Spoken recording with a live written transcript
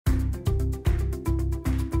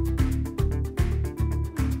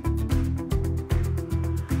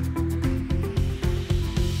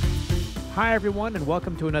Hi, everyone, and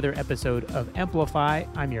welcome to another episode of Amplify.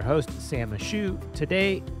 I'm your host, Sam Ashu.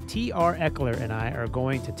 Today, T.R. Eckler and I are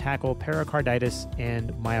going to tackle pericarditis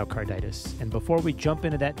and myocarditis. And before we jump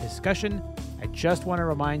into that discussion, I just want to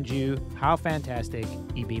remind you how fantastic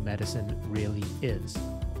EB medicine really is.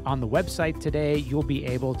 On the website today, you'll be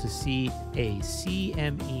able to see a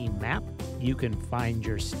CME map. You can find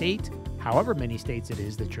your state, however many states it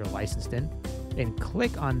is that you're licensed in, and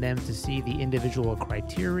click on them to see the individual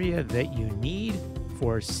criteria that you need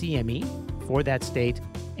for CME for that state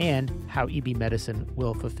and how EB medicine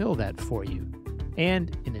will fulfill that for you.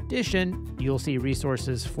 And in addition, you'll see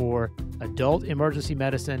resources for adult emergency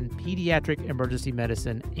medicine, pediatric emergency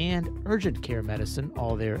medicine, and urgent care medicine,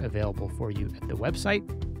 all there available for you at the website,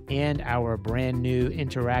 and our brand new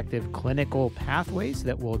interactive clinical pathways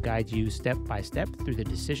that will guide you step by step through the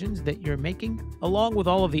decisions that you're making, along with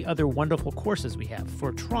all of the other wonderful courses we have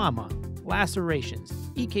for trauma, lacerations,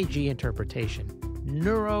 EKG interpretation,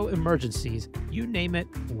 neuroemergencies, you name it,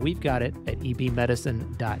 we've got it at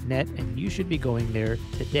ebmedicine.net, and you should be going there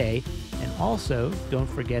today. And also, don't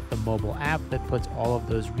forget the mobile app that puts all of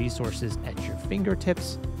those resources at your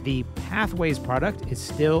fingertips. The Pathways product is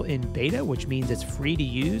still in beta, which means it's free to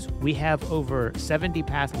use. We have over 70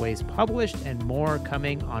 pathways published and more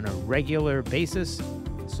coming on a regular basis.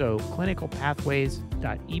 So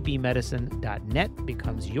clinicalpathways.ebmedicine.net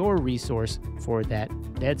becomes your resource for that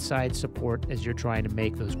bedside support as you're trying to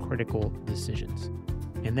make those critical decisions.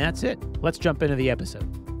 And that's it. Let's jump into the episode.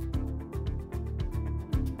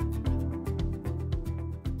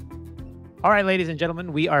 All right, ladies and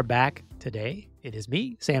gentlemen, we are back today. It is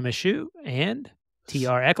me, Sam Ashu, and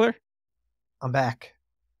T.R. Eckler. I'm back,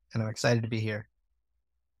 and I'm excited to be here.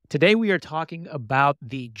 Today we are talking about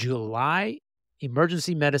the July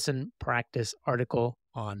emergency medicine practice article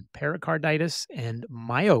on pericarditis and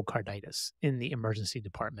myocarditis in the emergency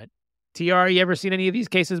department. TR, you ever seen any of these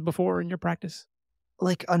cases before in your practice?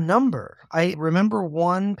 Like a number. I remember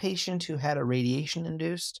one patient who had a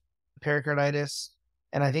radiation-induced pericarditis,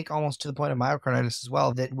 and I think almost to the point of myocarditis as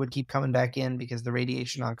well, that would keep coming back in because the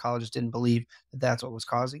radiation oncologist didn't believe that that's what was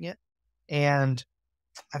causing it. And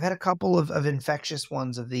I've had a couple of infectious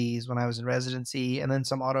ones of these when I was in residency, and then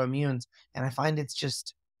some autoimmunes. And I find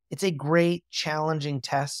it's a great challenging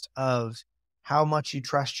test of how much you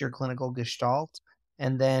trust your clinical gestalt,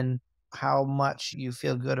 and then how much you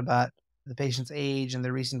feel good about the patient's age and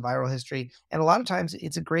their recent viral history. And a lot of times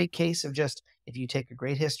it's a great case of just, if you take a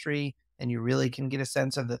great history and you really can get a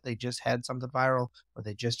sense of that they just had something viral or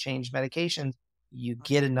they just changed medications, you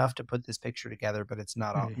get enough to put this picture together, but it's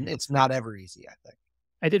not ever easy, I think.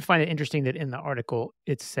 I did find it interesting that in the article,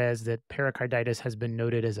 it says that pericarditis has been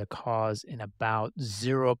noted as a cause in about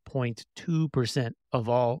 0.2% of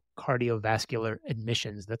all cardiovascular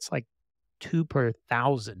admissions. That's like 2 per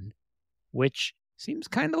 1,000, which seems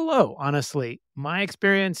kind of low, honestly. My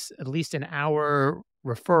experience, at least in our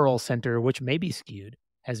referral center, which may be skewed,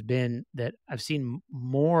 has been that I've seen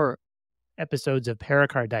more episodes of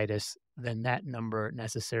pericarditis than that number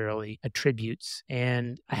necessarily attributes.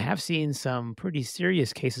 And I have seen some pretty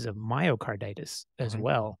serious cases of myocarditis as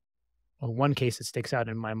well. One case that sticks out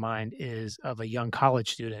in my mind is of a young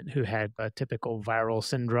college student who had a typical viral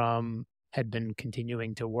syndrome, had been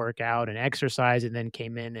continuing to work out and exercise, and then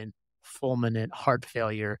came in fulminant heart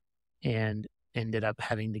failure and ended up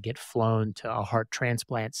having to get flown to a heart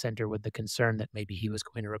transplant center with the concern that maybe he was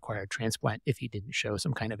going to require a transplant if he didn't show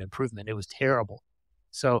some kind of improvement. It was terrible.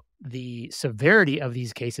 So the severity of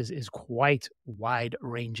these cases is quite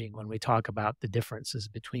wide-ranging when we talk about the differences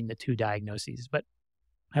between the two diagnoses. But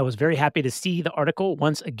I was very happy to see the article.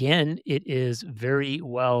 Once again, it is very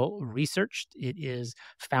well researched. It is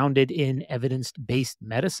founded in evidence-based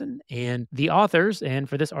medicine. And the authors, and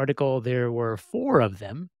for this article, there were 4 of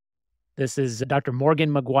them. This is Dr.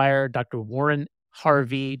 Morgan McGuire, Dr. Warren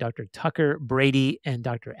Harvey, Dr. Tucker Brady, and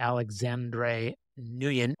Dr. Alexandre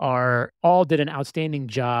Nguyen all did an outstanding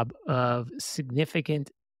job of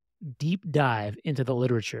significant deep dive into the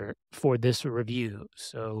literature for this review.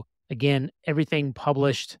 So again, everything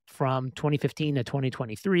published from 2015 to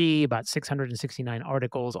 2023, about 669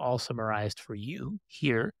 articles, all summarized for you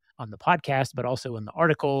here on the podcast, but also in the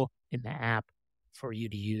article, in the app for you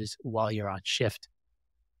to use while you're on shift.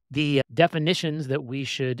 The definitions that we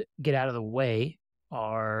should get out of the way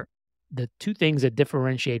are the 2 things that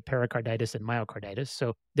differentiate pericarditis and myocarditis.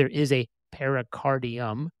 So there is a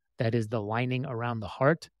pericardium, that is the lining around the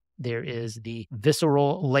heart. There is the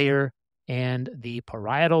visceral layer and the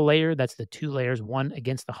parietal layer. That's the 2 layers, one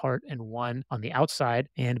against the heart and one on the outside.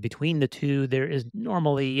 And between the 2, there is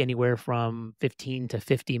normally anywhere from 15 to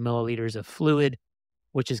 50 milliliters of fluid,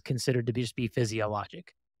 which is considered to just be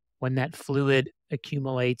physiologic. When that fluid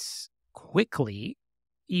accumulates quickly,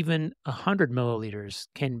 even 100 milliliters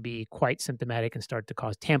can be quite symptomatic and start to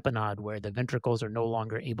cause tamponade, where the ventricles are no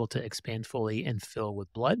longer able to expand fully and fill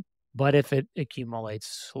with blood. But if it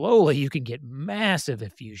accumulates slowly, you can get massive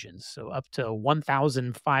effusions. So up to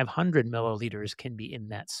 1,500 milliliters can be in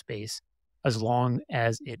that space as long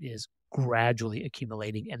as it is gradually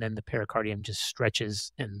accumulating. And then the pericardium just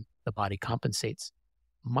stretches and the body compensates.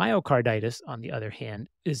 Myocarditis, on the other hand,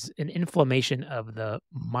 is an inflammation of the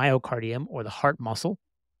myocardium or the heart muscle.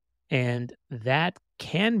 And that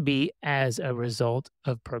can be as a result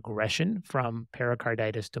of progression from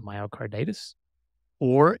pericarditis to myocarditis,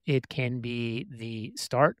 or it can be the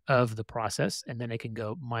start of the process and then it can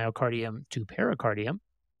go myocardium to pericardium,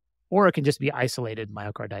 or it can just be isolated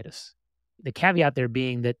myocarditis. The caveat there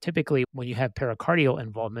being that typically when you have pericardial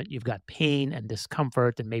involvement, you've got pain and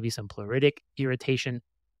discomfort and maybe some pleuritic irritation.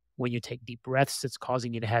 When you take deep breaths, it's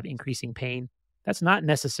causing you to have increasing pain. That's not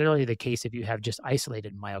necessarily the case if you have just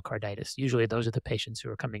isolated myocarditis. Usually, those are the patients who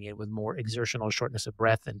are coming in with more exertional shortness of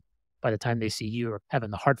breath. And by the time they see you, are having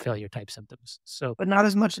the heart failure type symptoms. So, But not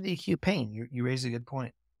as much of the acute pain. You raise a good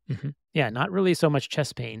point. yeah, not really so much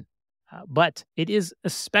chest pain, but it is a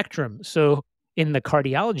spectrum. So, in the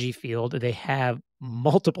cardiology field, they have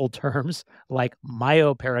multiple terms like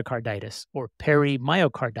myopericarditis or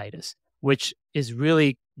perimyocarditis, which is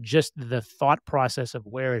really just the thought process of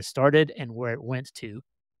where it started and where it went to,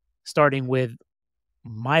 starting with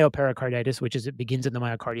myopericarditis, which is it begins in the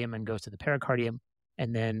myocardium and goes to the pericardium,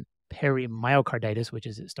 and then perimyocarditis, which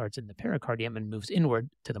is it starts in the pericardium and moves inward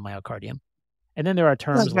to the myocardium. And then there are I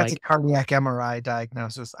feel like terms that's a like, cardiac MRI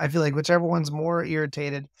diagnosis. I feel like whichever one's more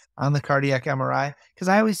irritated on the cardiac MRI, because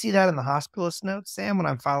I always see that in the hospitalist notes, Sam, when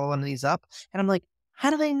I'm following these up, and I'm like, how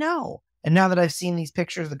do they know? And now that I've seen these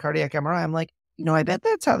pictures of the cardiac MRI, I'm like, I bet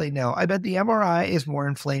that's how they know. I bet the MRI is more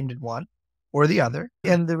inflamed in one or the other,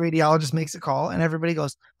 and the radiologist makes a call, and everybody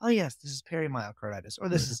goes, oh yes, this is perimyocarditis, or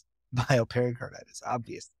this Mhm. is myopericarditis,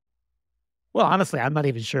 obviously. well, honestly, I'm not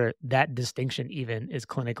even sure that distinction even is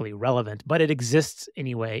clinically relevant, but it exists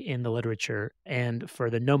anyway in the literature. And for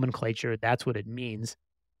the nomenclature, that's what it means.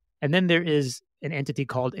 And then there is an entity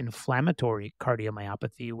called inflammatory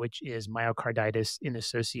cardiomyopathy, which is myocarditis in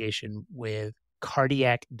association with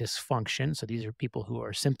cardiac dysfunction. So these are people who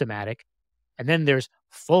are symptomatic. And then there's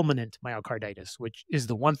fulminant myocarditis, which is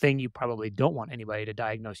the one thing you probably don't want anybody to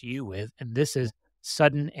diagnose you with. And this is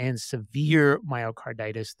sudden and severe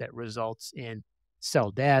myocarditis that results in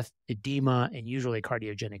cell death, edema, and usually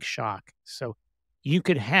cardiogenic shock. So you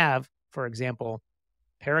could have, for example,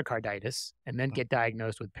 pericarditis and then get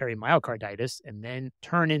diagnosed with perimyocarditis and then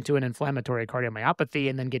turn into an inflammatory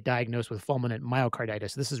cardiomyopathy and then get diagnosed with fulminant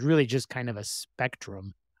myocarditis. This is really just kind of a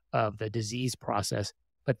spectrum of the disease process,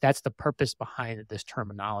 but that's the purpose behind this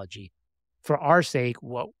terminology. For our sake,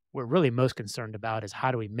 what we're really most concerned about is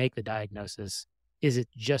how do we make the diagnosis? Is it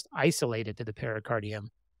just isolated to the pericardium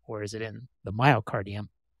or is it in the myocardium?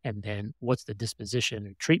 And then what's the disposition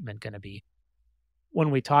or treatment going to be?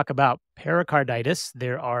 When we talk about pericarditis,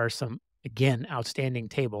 there are some, again, outstanding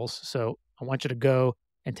tables. So I want you to go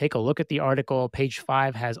and take a look at the article. Page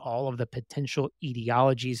 5 has all of the potential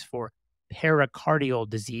etiologies for pericardial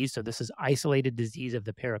disease. So this is isolated disease of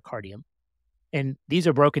the pericardium. And these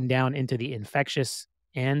are broken down into the infectious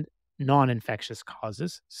and non infectious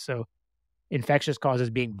causes. So infectious causes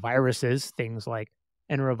being viruses, things like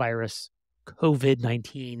enterovirus,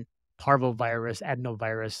 COVID-19, parvovirus,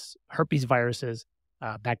 adenovirus, herpes viruses,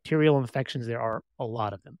 bacterial infections. There are a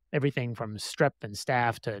lot of them. Everything from strep and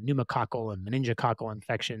staph to pneumococcal and meningococcal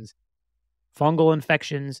infections, fungal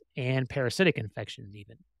infections, and parasitic infections,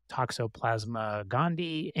 even Toxoplasma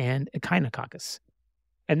gondii and Echinococcus.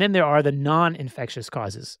 And then there are the non-infectious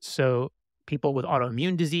causes. So people with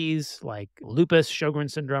autoimmune disease like lupus,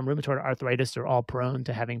 Sjogren's syndrome, rheumatoid arthritis are all prone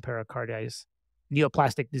to having pericarditis.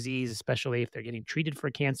 Neoplastic disease, especially if they're getting treated for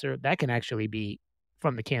cancer, that can actually be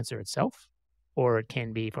from the cancer itself, or it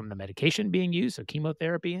can be from the medication being used, so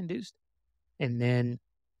chemotherapy induced. And then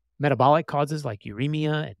metabolic causes like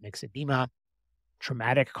uremia and mixed edema.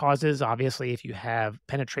 Traumatic causes, obviously, if you have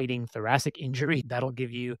penetrating thoracic injury, that'll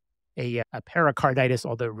give you a pericarditis,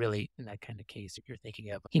 although really in that kind of case, if you're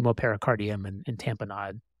thinking of hemopericardium and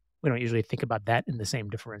tamponade, we don't usually think about that in the same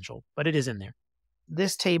differential, but it is in there.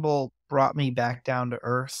 This table brought me back down to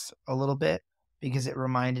earth a little bit because it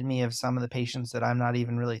reminded me of some of the patients that I'm not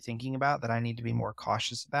even really thinking about that I need to be more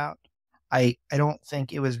cautious about. I don't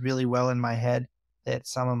think it was really well in my head that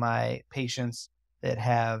some of my patients that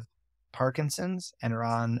have Parkinson's and are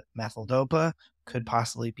on methyldopa could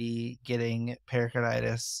possibly be getting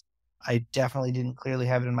pericarditis. I definitely didn't clearly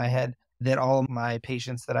have it in my head that all of my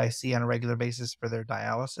patients that I see on a regular basis for their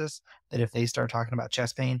dialysis, that if they start talking about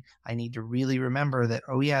chest pain, I need to really remember that,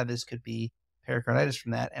 oh yeah, this could be pericarditis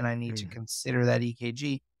from that. And I need to Mhm. consider that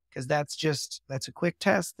EKG because that's a quick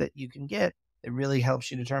test that you can get that really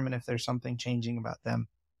helps you determine if there's something changing about them.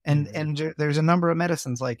 Mhm. There's a number of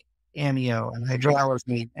medicines like amio and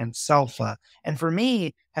hydroxyzine and sulfa. And for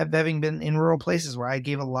me, having been in rural places where I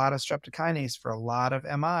gave a lot of streptokinase for a lot of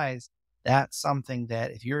MIs, that's something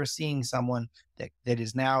that if you're seeing someone that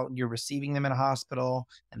is now you're receiving them in a hospital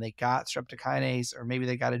and they got streptokinase, or maybe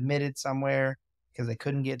they got admitted somewhere because they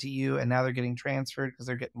couldn't get to you and now they're getting transferred because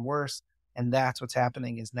they're getting worse. And that's what's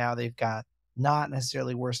happening is now they've got not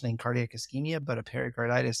necessarily worsening cardiac ischemia, but a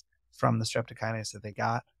pericarditis from the streptokinase that they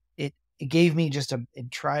got. It gave me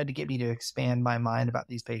it tried to get me to expand my mind about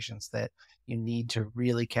these patients that you need to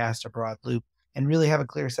really cast a broad loop and really have a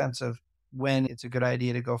clear sense of when it's a good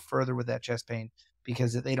idea to go further with that chest pain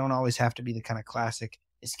because they don't always have to be the kind of classic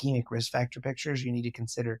ischemic risk factor pictures. You need to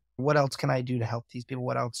consider what else can I do to help these people?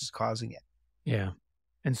 What else is causing it? Yeah.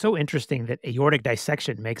 And so interesting that aortic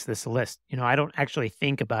dissection makes this list. I don't actually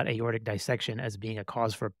think about aortic dissection as being a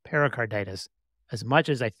cause for pericarditis as much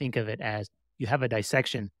as I think of it as you have a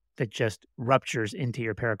dissection that just ruptures into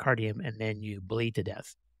your pericardium and then you bleed to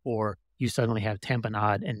death, or you suddenly have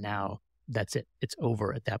tamponade and now that's it. It's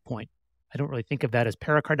over at that point. I don't really think of that as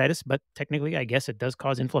pericarditis, but technically, I guess it does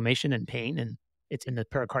cause inflammation and pain, and it's in the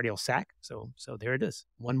pericardial sac. So there it is.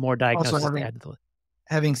 One more Also, diagnosis to add to the list.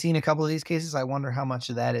 having seen a couple of these cases, I wonder how much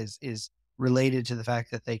of that is related to the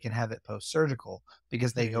fact that they can have it post-surgical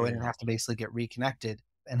because they go in and Mm. have to basically get reconnected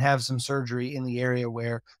and have some surgery in the area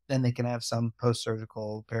where then they can have some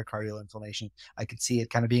post-surgical pericardial inflammation. I could see it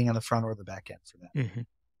kind of being on the front or the back end for that. Mhm.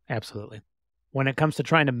 Absolutely. When it comes to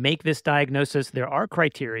trying to make this diagnosis, there are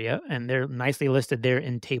criteria, and they're nicely listed there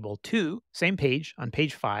in table 2, same page on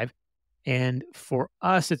page 5. And for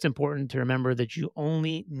us, it's important to remember that you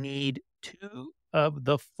only need 2 of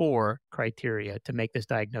the 4 criteria to make this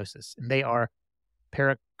diagnosis. And they are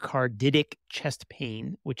pericarditic chest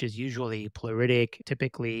pain, which is usually pleuritic,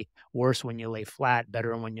 typically worse when you lay flat,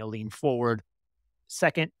 better when you lean forward.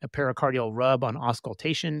 Second, a pericardial rub on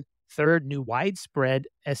auscultation. Third, new widespread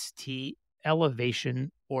ST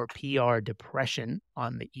elevation or PR depression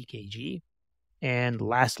on the EKG. And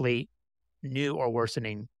lastly, new or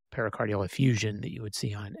worsening pericardial effusion that you would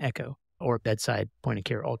see on an echo or bedside point of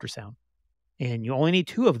care ultrasound. And you only need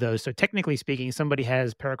 2 of those. So technically speaking, somebody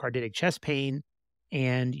has pericarditic chest pain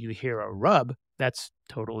and you hear a rub, that's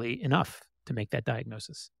totally enough to make that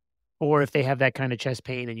diagnosis. Or if they have that kind of chest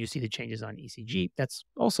pain and you see the changes on ECG, that's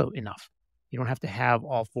also enough. You don't have to have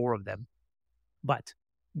all 4 of them. But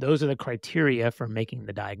those are the criteria for making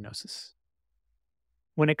the diagnosis.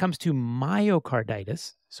 When it comes to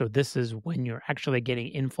myocarditis, so this is when you're actually getting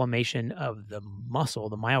inflammation of the muscle,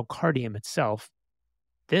 the myocardium itself,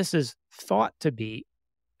 this is thought to be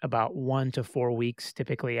about 1 to 4 weeks,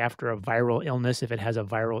 typically after a viral illness, if it has a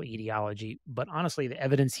viral etiology. But honestly, the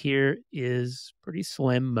evidence here is pretty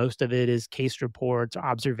slim. Most of it is case reports,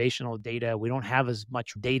 observational data. We don't have as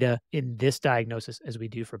much data in this diagnosis as we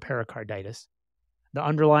do for pericarditis. The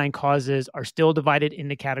underlying causes are still divided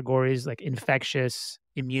into categories like infectious,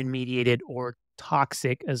 immune mediated, or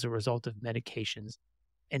toxic as a result of medications.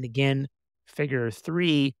 And again, figure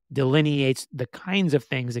 3 delineates the kinds of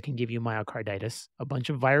things that can give you myocarditis. A bunch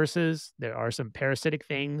of viruses. There are some parasitic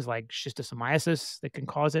things like schistosomiasis that can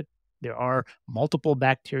cause it. There are multiple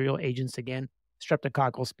bacterial agents again,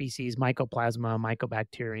 streptococcal species, mycoplasma,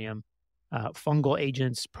 mycobacterium, fungal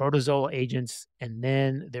agents, protozoal agents, and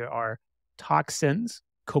then there are toxins,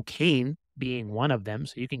 cocaine being one of them.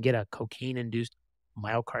 So you can get a cocaine induced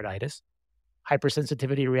myocarditis.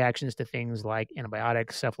 Hypersensitivity reactions to things like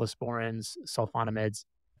antibiotics, cephalosporins, sulfonamides,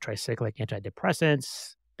 tricyclic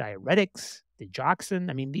antidepressants, diuretics, digoxin.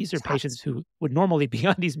 I mean, these are patients who would normally be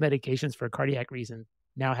on these medications for cardiac reasons,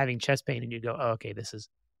 now having chest pain, and you go, oh, okay, this is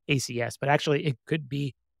ACS. But actually, it could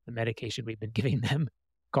be the medication we've been giving them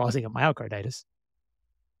causing a myocarditis.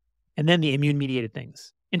 And then the immune mediated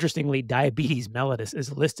things. Interestingly, diabetes mellitus is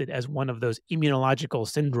listed as one of those immunological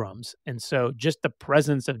syndromes. And so just the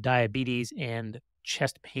presence of diabetes and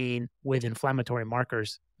chest pain with inflammatory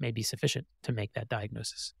markers may be sufficient to make that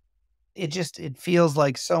diagnosis. It feels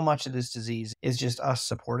like so much of this disease is just us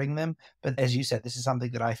supporting them. But as you said, this is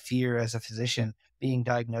something that I fear as a physician being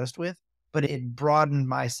diagnosed with. But it broadened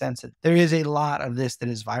my sense that there is a lot of this that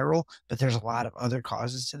is viral, but there's a lot of other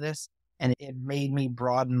causes to this. And it made me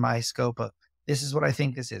broaden my scope of this is what I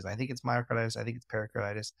think this is. I think it's myocarditis. I think it's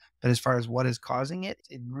pericarditis. But as far as what is causing it,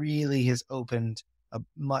 it really has opened a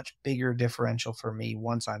much bigger differential for me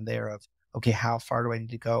once I'm there of okay, how far do I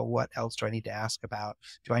need to go? What else do I need to ask about?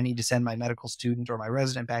 Do I need to send my medical student or my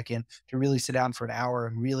resident back in to really sit down for an hour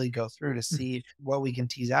and really go through to Mm. see what we can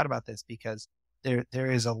tease out about this? Because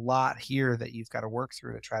there is a lot here that you've got to work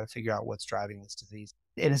through to try to figure out what's driving this disease.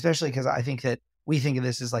 And especially because I think that we think of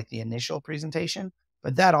this as like the initial presentation,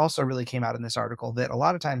 but that also really came out in this article that a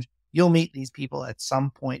lot of times you'll meet these people at some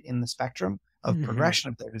point in the spectrum of Mhm. progression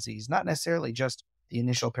of their disease, not necessarily just the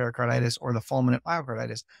initial pericarditis or the fulminant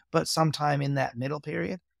myocarditis, but sometime in that middle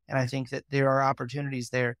period. And I think that there are opportunities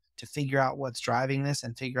there to figure out what's driving this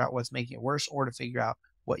and figure out what's making it worse, or to figure out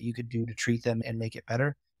what you could do to treat them and make it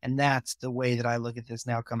better. And that's the way that I look at this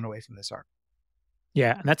now coming away from this article.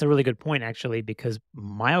 Yeah, and that's a really good point, actually, because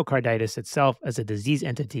myocarditis itself as a disease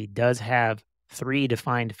entity does have three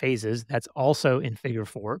defined phases. That's also in figure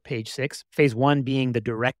 4, page 6. Phase 1 being the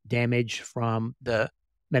direct damage from the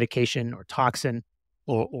medication or toxin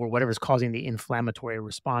or whatever's causing the inflammatory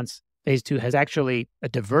response. Phase 2 has actually a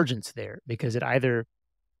divergence there because it either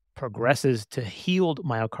progresses to healed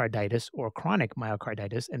myocarditis or chronic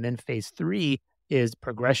myocarditis. And then phase 3 is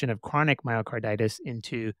progression of chronic myocarditis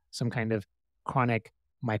into some kind of chronic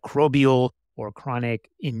microbial or chronic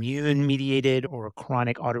immune mediated or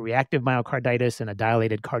chronic autoreactive myocarditis and a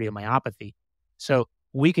dilated cardiomyopathy. So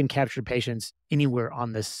we can capture patients anywhere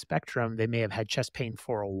on this spectrum. They may have had chest pain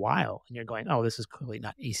for a while, and you're going, oh, this is clearly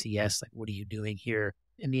not ACS. Like, what are you doing here?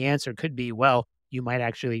 And the answer could be, well, you might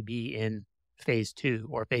actually be in phase 2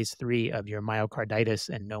 or phase 3 of your myocarditis,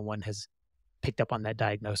 and no one has picked up on that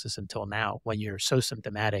diagnosis until now when you're so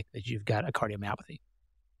symptomatic that you've got a cardiomyopathy.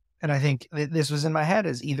 And I think this was in my head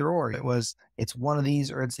as either or. It's one of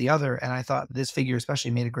these or it's the other. And I thought this figure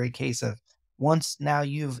especially made a great case of once now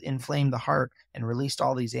you've inflamed the heart and released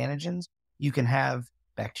all these antigens, you can have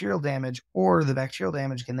bacterial damage, or the bacterial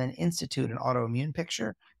damage can then institute an autoimmune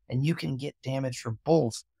picture, and you can get damage from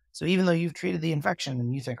both. So even though you've treated the infection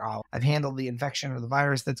and you think, oh, I've handled the infection or the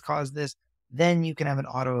virus that's caused this, then you can have an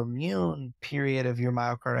autoimmune period of your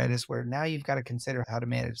myocarditis where now you've got to consider how to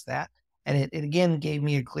manage that. And it again gave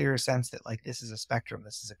me a clearer sense that like this is a spectrum,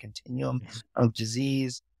 this is a continuum Mhm. of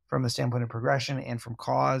disease from the standpoint of progression and from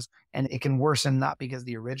cause. And it can worsen not because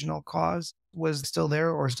the original cause was still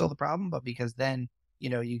there or still the problem, but because then,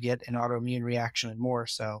 you get an autoimmune reaction and more.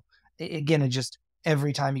 So again, it just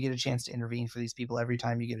every time you get a chance to intervene for these people, every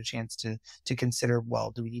time you get a chance to consider,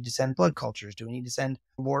 well, do we need to send blood cultures? Do we need to send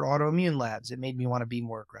more autoimmune labs? It made me want to be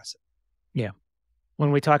more aggressive. Yeah.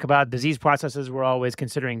 When we talk about disease processes, we're always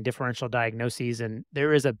considering differential diagnoses, and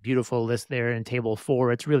there is a beautiful list there in table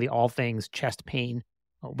 4. It's really all things chest pain.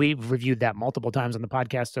 We've reviewed that multiple times on the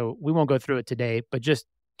podcast, so we won't go through it today, but just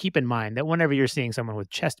keep in mind that whenever you're seeing someone with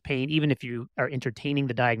chest pain, even if you are entertaining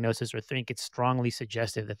the diagnosis or think it's strongly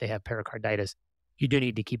suggestive that they have pericarditis, you do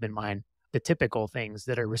need to keep in mind the typical things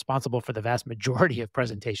that are responsible for the vast majority of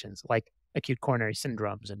presentations, like acute coronary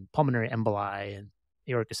syndromes and pulmonary emboli and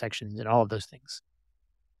aortic dissections and all of those things.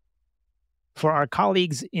 For our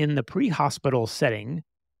colleagues in the pre-hospital setting,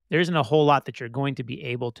 there isn't a whole lot that you're going to be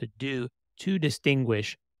able to do to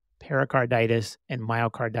distinguish pericarditis and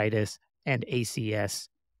myocarditis and ACS,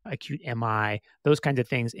 acute MI, those kinds of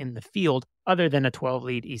things in the field other than a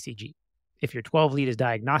 12-lead ECG. If your 12-lead is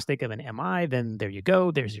diagnostic of an MI, then there you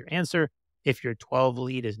go, there's your answer. If your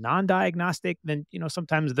 12-lead is non-diagnostic, then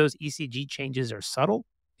sometimes those ECG changes are subtle.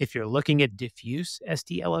 If you're looking at diffuse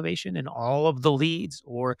ST elevation in all of the leads,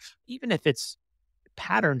 or even if it's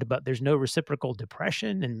patterned, but there's no reciprocal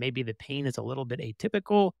depression and maybe the pain is a little bit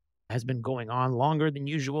atypical, has been going on longer than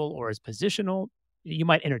usual, or is positional, you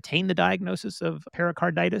might entertain the diagnosis of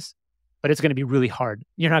pericarditis, but it's going to be really hard.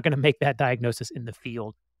 You're not going to make that diagnosis in the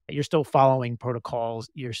field. You're still following protocols,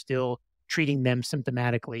 you're still treating them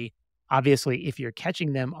symptomatically. Obviously, if you're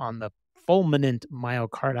catching them on the fulminant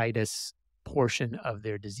myocarditis portion of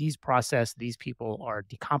their disease process, these people are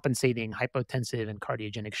decompensating, hypotensive, and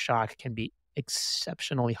cardiogenic shock can be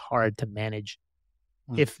exceptionally hard to manage.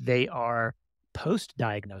 Mm. If they are post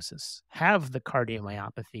diagnosis, have the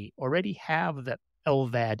cardiomyopathy, already have the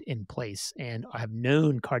LVAD in place, and have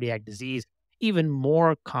known cardiac disease, even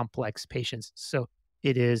more complex patients. So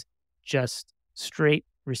it is just straight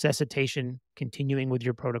resuscitation, continuing with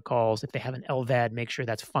your protocols. If they have an LVAD, make sure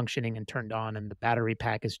that's functioning and turned on, and the battery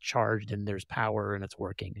pack is charged, and there's power, and it's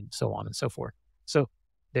working, and so on and so forth. So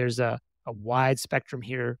there's a wide spectrum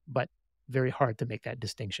here, but very hard to make that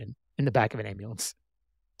distinction in the back of an ambulance.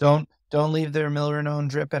 Don't leave their Milrinone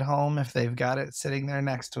drip at home if they've got it sitting there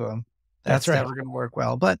next to them. That's That's right. never gonna work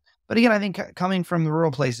well. But again, I think coming from the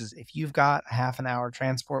rural places, if you've got a half an hour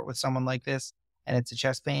transport with someone like this and it's a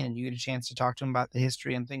chest pain and you get a chance to talk to them about the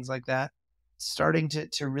history and things like that, starting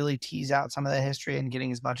to really tease out some of that history and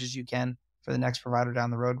getting as much as you can for the next provider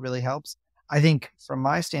down the road really helps. I think from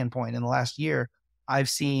my standpoint, in the last year, I've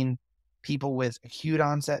seen people with acute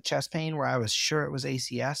onset chest pain where I was sure it was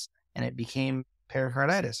ACS and it became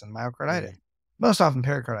pericarditis and myocarditis, Mm. most often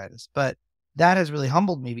pericarditis. But that has really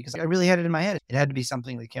humbled me because I really had it in my head. It had to be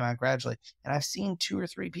something that came out gradually. And I've seen 2 or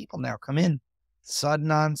 3 people now come in,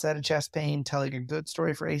 sudden onset of chest pain, telling a good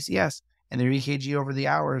story for ACS, and their EKG over the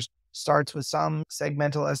hours starts with some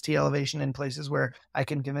segmental ST elevation in places where I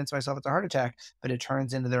can convince myself it's a heart attack, but it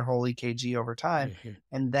turns into their whole EKG over time. Mhm.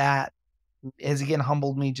 And that has again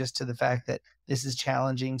humbled me just to the fact that this is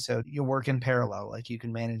challenging. So you work in parallel, like you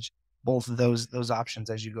can manage both of those options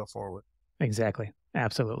as you go forward. Exactly.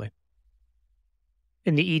 Absolutely.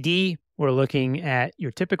 In the ED, we're looking at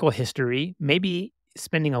your typical history, maybe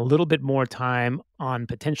spending a little bit more time on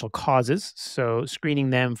potential causes. So, screening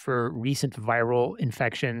them for recent viral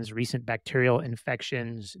infections, recent bacterial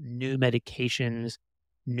infections, new medications,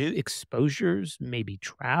 new exposures, maybe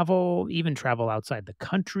travel, even travel outside the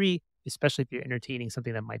country, especially if you're entertaining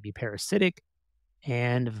something that might be parasitic,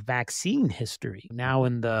 and vaccine history. Now,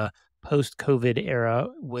 in the post COVID era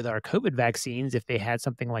with our COVID vaccines, if they had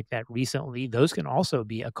something like that recently, those can also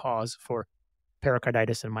be a cause for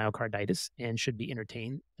pericarditis and myocarditis and should be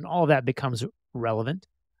entertained. And all of that becomes relevant.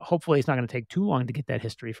 Hopefully, it's not going to take too long to get that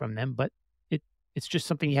history from them, but it, it's just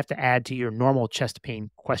something you have to add to your normal chest pain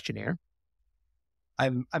questionnaire.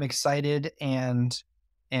 I'm excited and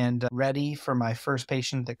ready for my first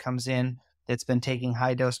patient that comes in that's been taking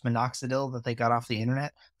high dose minoxidil that they got off the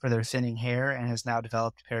internet for their thinning hair and has now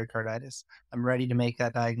developed pericarditis. I'm ready to make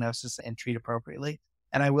that diagnosis and treat appropriately.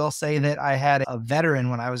 And I will say that I had a veteran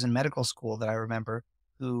when I was in medical school that I remember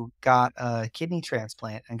who got a kidney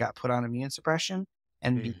transplant and got put on immune suppression.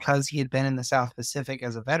 And Mm. because he had been in the South Pacific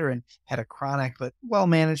as a veteran, had a chronic but well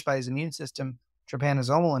managed by his immune system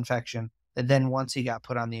trypanosomal infection that then once he got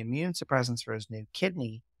put on the immune suppressants for his new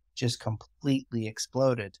kidney, just completely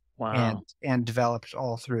exploded Wow. and developed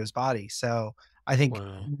all through his body. So I think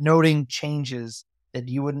Wow. noting changes that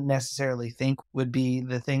you wouldn't necessarily think would be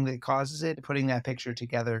the thing that causes it, putting that picture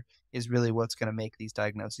together is really what's going to make these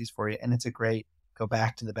diagnoses for you. And it's a great go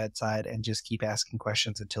back to the bedside and just keep asking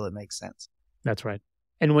questions until it makes sense. That's right.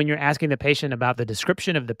 And when you're asking the patient about the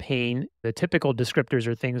description of the pain, the typical descriptors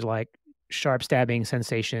are things like sharp stabbing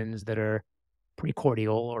sensations that are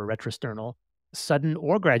precordial or retrosternal, sudden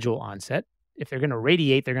or gradual onset. If they're going to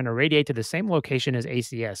radiate to the same location as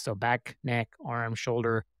ACS, so back, neck, arm,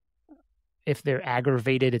 shoulder. If they're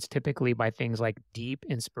aggravated, it's typically by things like deep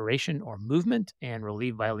inspiration or movement and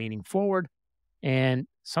relieved by leaning forward. And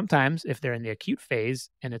sometimes, if they're in the acute phase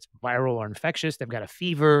and it's viral or infectious, they've got a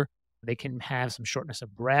fever, they can have some shortness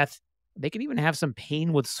of breath. They can even have some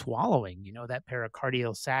pain with swallowing. You know, that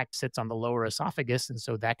pericardial sac sits on the lower esophagus. And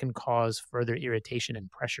so that can cause further irritation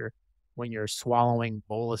and pressure when you're swallowing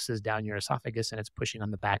boluses down your esophagus and it's pushing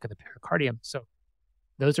on the back of the pericardium. So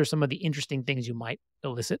those are some of the interesting things you might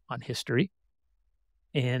elicit on history.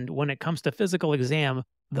 And when it comes to physical exam,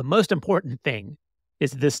 the most important thing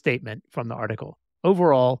is this statement from the article.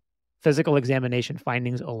 Overall, physical examination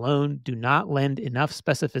findings alone do not lend enough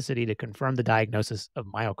specificity to confirm the diagnosis of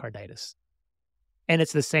myocarditis. And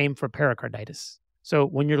it's the same for pericarditis. So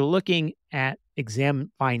when you're looking at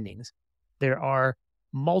exam findings, there are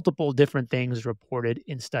multiple different things reported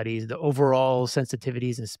in studies. The overall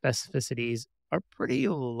sensitivities and specificities are pretty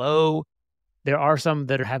low. There are some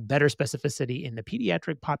that have better specificity in the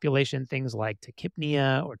pediatric population, things like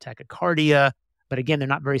tachypnea or tachycardia, but again, they're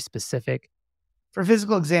not very specific. For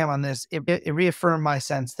physical exam on this, it reaffirmed my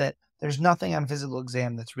sense that there's nothing on physical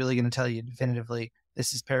exam that's really going to tell you definitively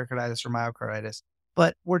this is pericarditis or myocarditis.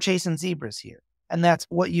 But we're chasing zebras here. And that's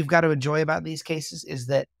what you've got to enjoy about these cases is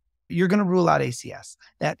that you're going to rule out ACS.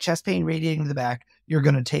 That chest pain radiating to the back, you're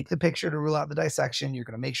going to take the picture to rule out the dissection. You're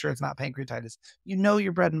going to make sure it's not pancreatitis. You know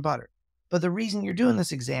your bread and butter. But the reason you're doing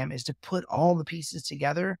this exam is to put all the pieces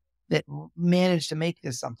together that manage to make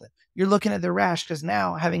this something. You're looking at the rash because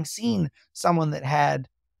now, having seen someone that had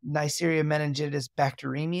Neisseria meningitis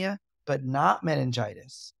bacteremia, but not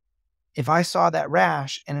meningitis, if I saw that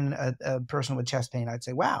rash and a person with chest pain, I'd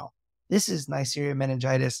say, wow, this is Neisseria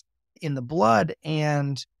meningitis in the blood.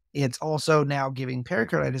 And it's also now giving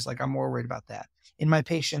pericarditis. Like, I'm more worried about that. In my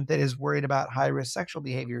patient that is worried about high risk sexual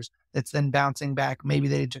behaviors, that's then bouncing back. Maybe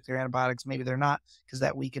they took their antibiotics, maybe they're not, because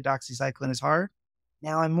that weak doxycycline is hard.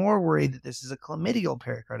 Now I'm more worried that this is a chlamydial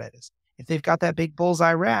pericarditis. If they've got that big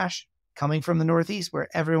bullseye rash coming from the Northeast where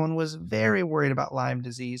everyone was very worried about Lyme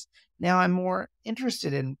disease, now I'm more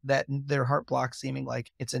interested in that their heart block seeming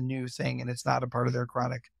like it's a new thing and it's not a part of their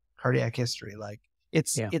chronic cardiac history. Like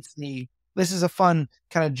Yeah. it's the This is a fun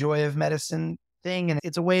kind of joy of medicine thing. And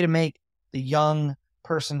it's a way to make the young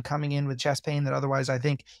person coming in with chest pain that otherwise I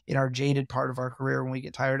think in our jaded part of our career when we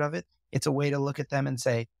get tired of it, it's a way to look at them and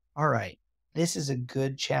say, all right, this is a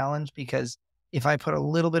good challenge because if I put a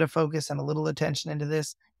little bit of focus and a little attention into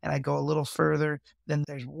this and I go a little further, then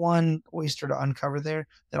there's one oyster to uncover there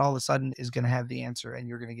that all of a sudden is going to have the answer and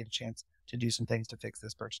you're going to get a chance to do some things to fix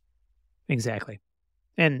this person. Exactly.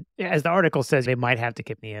 And as the article says, they might have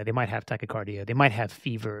tachypnea, they might have tachycardia, they might have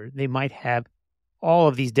fever, they might have all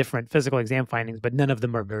of these different physical exam findings, but none of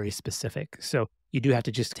them are very specific. So you do have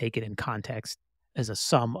to just take it in context as a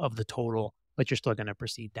sum of the total, but you're still going to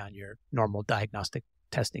proceed down your normal diagnostic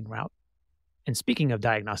testing route. And speaking of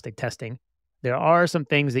diagnostic testing, there are some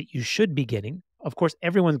things that you should be getting. Of course,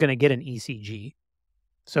 everyone's going to get an ECG.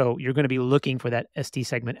 So you're going to be looking for that ST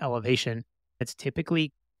segment elevation. It's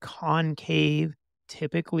typically concave,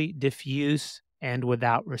 typically diffuse, and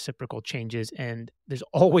without reciprocal changes. And there's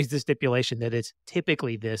always the stipulation that it's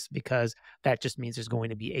typically this because that just means there's going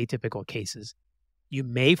to be atypical cases. You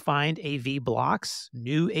may find AV blocks,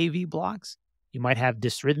 new AV blocks. You might have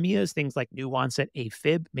dysrhythmias, things like new onset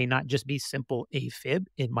AFib may not just be simple AFib.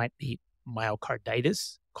 It might be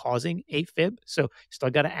myocarditis causing AFib. So you still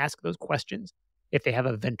got to ask those questions. If they have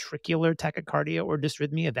a ventricular tachycardia or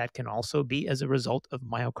dysrhythmia, that can also be as a result of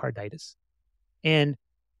myocarditis. And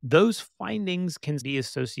those findings can be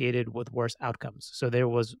associated with worse outcomes. So there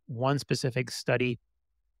was one specific study.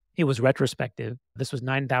 It was retrospective. This was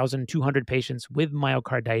 9,200 patients with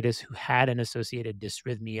myocarditis who had an associated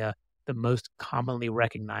dysrhythmia. The most commonly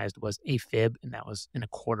recognized was AFib, and that was in a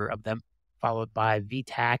quarter of them, followed by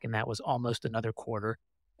VTAC, and that was almost another quarter.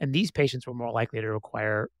 And these patients were more likely to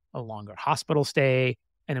require a longer hospital stay,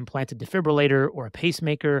 an implanted defibrillator, or a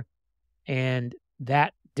pacemaker. And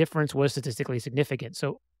that difference was statistically significant.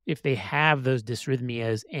 So if they have those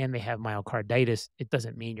dysrhythmias and they have myocarditis, it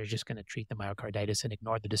doesn't mean you're just going to treat the myocarditis and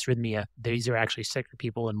ignore the dysrhythmia. These are actually sicker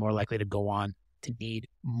people and more likely to go on to need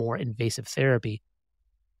more invasive therapy.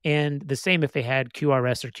 And the same if they had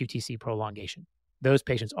QRS or QTC prolongation. Those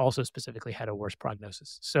patients also specifically had a worse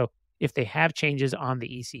prognosis. So if they have changes on the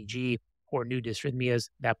ECG or new dysrhythmias,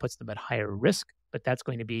 that puts them at higher risk, but that's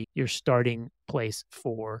going to be your starting place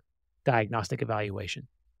for diagnostic evaluation.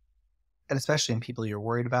 And especially in people you're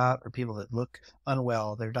worried about or people that look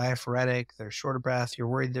unwell, they're diaphoretic, they're short of breath, you're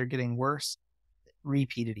worried they're getting worse,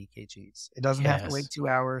 repeated EKGs. It doesn't have to wait Yes. 2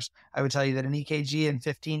 hours. I would tell you that an EKG in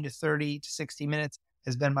 15 to 30 to 60 minutes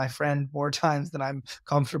has been my friend more times than I'm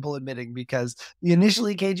comfortable admitting because the initial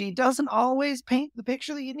EKG doesn't always paint the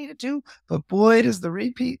picture that you need it to, but boy, does the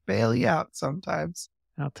repeat bail you out sometimes.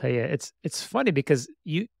 I'll tell you, it's funny because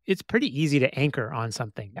it's pretty easy to anchor on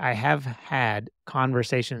something. I have had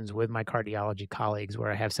conversations with my cardiology colleagues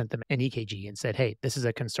where I have sent them an EKG and said, "Hey, this is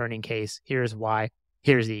a concerning case. Here's why.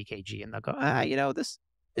 Here's the EKG." And they'll go, this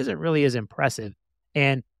isn't really as impressive."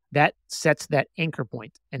 And that sets that anchor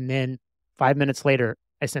point. And then 5 minutes later,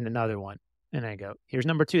 I send another one and I go, "Here's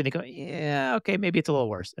number two." And they go, "Yeah, okay, maybe it's a little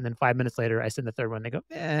worse." And then 5 minutes later, I send the third one. They go,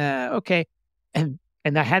 okay. And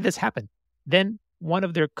I had this happen. Then one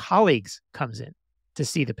of their colleagues comes in to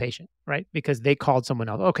see the patient, right? Because they called someone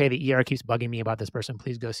else. "Okay, the ER keeps bugging me about this person.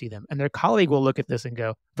 Please go see them." And their colleague will look at this and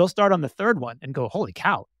go, they'll start on the third one and go, "Holy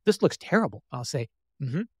cow, this looks terrible." I'll say,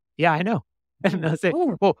 "Yeah, I know." And they'll say,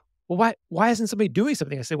 well, why isn't somebody doing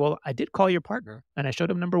something?" I say, "Well, I did call your partner and I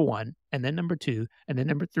showed him number one and then number two and then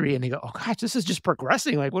number three." And they go, "Oh gosh, this is just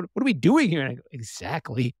progressing. Like, what are we doing here?" And I go,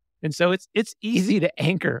 "Exactly." And so it's easy to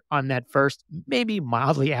anchor on that first, maybe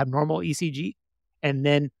mildly abnormal ECG and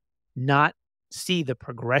then not see the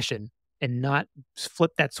progression and not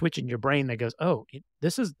flip that switch in your brain that goes, "Oh,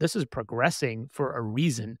 this is progressing for a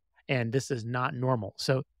reason and this is not normal."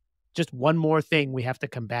 So just one more thing we have to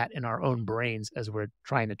combat in our own brains as we're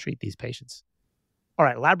trying to treat these patients. All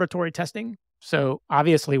right, laboratory testing. So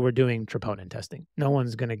obviously we're doing troponin testing. No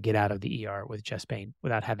one's going to get out of the ER with chest pain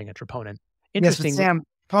without having a troponin. Yes, but Interesting. Sam,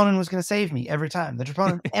 troponin was going to save me every time. The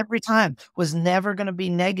troponin every time was never going to be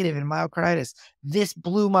negative in myocarditis. This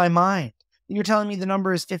blew my mind. You're telling me the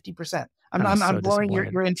number is 50%. I'm So blowing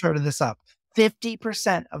disappointed. your intro to this up.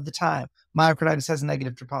 50% of the time, myocarditis has a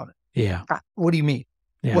negative troponin. Yeah. What do you mean?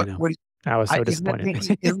 Yeah, I know. I was so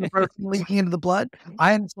disappointed. Isn't the protein leaking into the blood?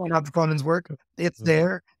 I understand how troponins work. It's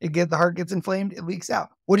there. The heart gets inflamed. It leaks out.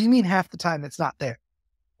 What do you mean half the time it's not there?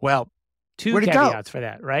 Well, two Where'd it go? caveats for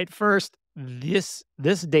that, right? First, this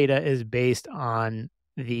data is based on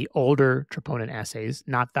the older troponin assays,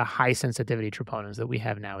 not the high sensitivity troponins that we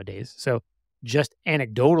have nowadays. So just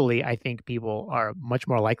anecdotally, I think people are much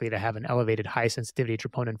more likely to have an elevated high sensitivity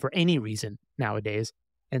troponin for any reason nowadays.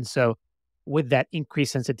 And so with that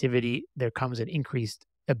increased sensitivity, there comes an increased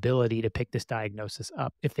ability to pick this diagnosis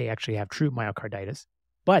up if they actually have true myocarditis.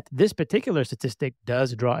 But this particular statistic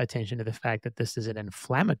does draw attention to the fact that this is an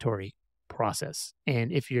inflammatory process.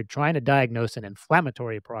 And if you're trying to diagnose an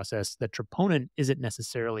inflammatory process, the troponin isn't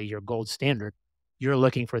necessarily your gold standard. You're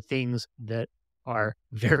looking for things that are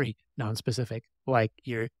very nonspecific, like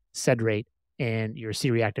your sed rate and your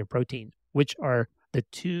C-reactive protein, which are the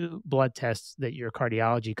two blood tests that your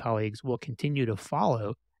cardiology colleagues will continue to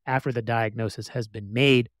follow after the diagnosis has been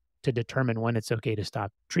made to determine when it's okay to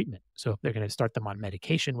stop treatment. So if they're going to start them on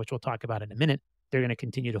medication, which we'll talk about in a minute, they're going to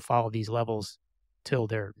continue to follow these levels till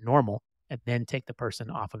they're normal and then take the person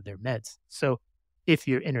off of their meds. So if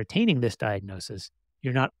you're entertaining this diagnosis,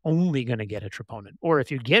 you're not only going to get a troponin, or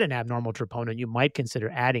if you get an abnormal troponin, you might consider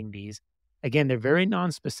adding these. Again, they're very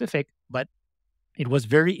nonspecific, but it was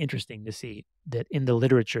very interesting to see that in the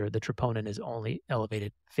literature, the troponin is only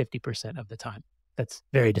elevated 50% of the time. That's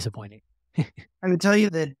very disappointing. I would tell you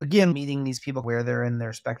that, again, meeting these people where they're in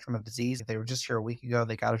their spectrum of disease, if they were just here a week ago,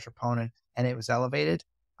 they got a troponin and it was elevated,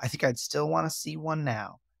 I think I'd still want to see one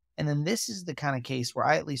now. And then this is the kind of case where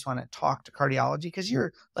I at least want to talk to cardiology because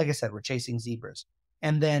like I said, we're chasing zebras.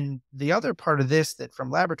 And then the other part of this that from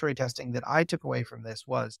laboratory testing that I took away from this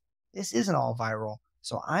was this isn't all viral.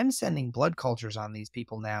 So I'm sending blood cultures on these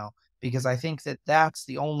people now because I think that that's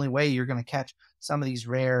the only way you're going to catch some of these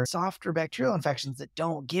rare, softer bacterial infections that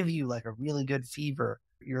don't give you like a really good fever.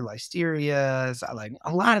 Your listerias, like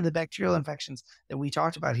a lot of the bacterial infections that we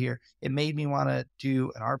talked about here, it made me want to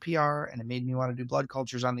do an RPR and it made me want to do blood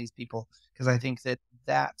cultures on these people because I think that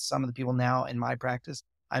some of the people now in my practice,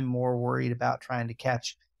 I'm more worried about trying to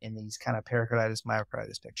catch in these kind of pericarditis,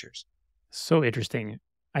 myocarditis pictures. So interesting.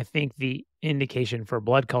 I think the indication for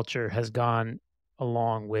blood culture has gone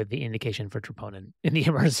along with the indication for troponin in the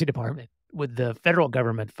emergency department. With the federal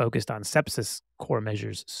government focused on sepsis core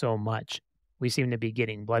measures so much, we seem to be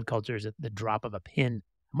getting blood cultures at the drop of a pin,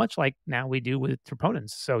 much like now we do with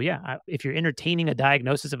troponins. So, yeah, if you're entertaining a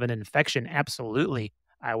diagnosis of an infection, absolutely,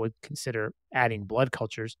 I would consider adding blood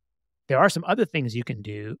cultures. There are some other things you can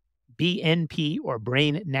do. BNP or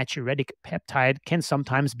brain natriuretic peptide can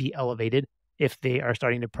sometimes be elevated if they are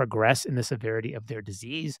starting to progress in the severity of their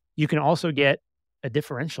disease. You can also get a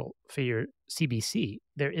differential for your CBC.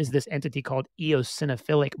 There is this entity called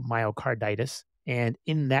eosinophilic myocarditis. And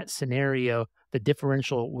in that scenario, the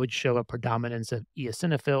differential would show a predominance of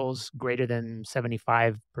eosinophils greater than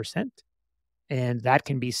 75%. And that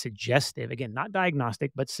can be suggestive, again, not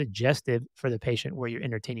diagnostic, but suggestive for the patient where you're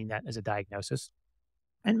entertaining that as a diagnosis.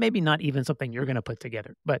 And maybe not even something you're going to put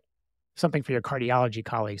together, but something for your cardiology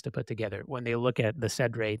colleagues to put together when they look at the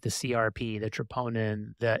sed rate, the CRP, the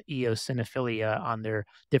troponin, the eosinophilia on their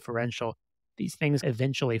differential. These things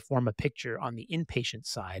eventually form a picture on the inpatient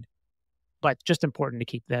side, but just important to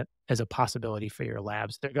keep that as a possibility for your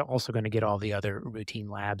labs. They're also going to get all the other routine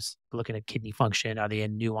labs looking at kidney function. Are they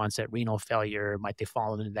in new onset renal failure? Might they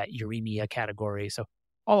fall into that uremia category? So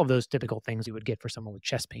all of those typical things you would get for someone with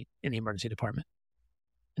chest pain in the emergency department.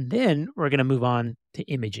 And then we're going to move on to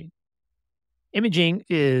imaging. Imaging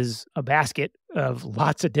is a basket of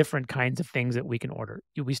lots of different kinds of things that we can order.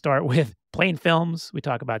 We start with plain films. We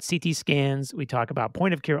talk about CT scans. We talk about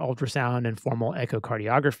point of care ultrasound and formal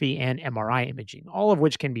echocardiography and MRI imaging, all of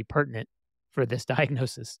which can be pertinent for this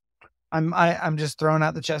diagnosis. I'm just throwing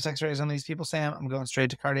out the chest X-rays on these people, Sam. I'm going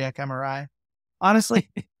straight to cardiac MRI. Honestly,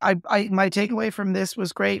 my takeaway from this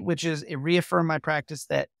was great, which is it reaffirmed my practice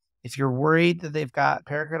that if you're worried that they've got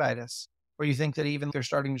pericarditis, or you think that even they're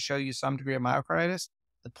starting to show you some degree of myocarditis,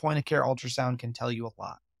 the point of care ultrasound can tell you a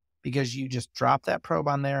lot because you just drop that probe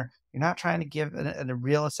on there. You're not trying to give a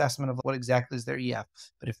real assessment of what exactly is their EF.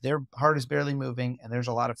 But if their heart is barely moving and there's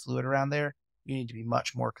a lot of fluid around there, you need to be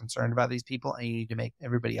much more concerned about these people and you need to make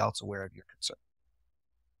everybody else aware of your concern.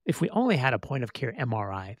 If we only had a point of care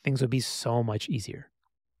MRI, things would be so much easier.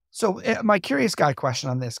 So my curious guy question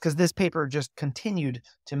on this, because this paper just continued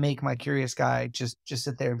to make my curious guy just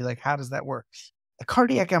sit there and be like, how does that work? A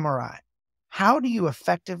cardiac MRI. How do you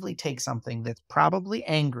effectively take something that's probably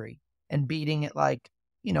angry and beating at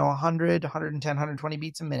 100, 110, 120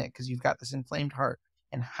 beats a minute because you've got this inflamed heart?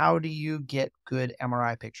 And how do you get good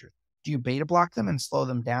MRI pictures? Do you beta block them and slow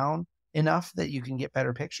them down enough that you can get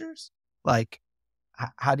better pictures?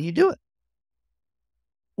 How do you do it?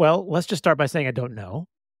 Well, let's just start by saying I don't know.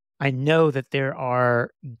 I know that there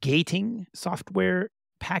are gating software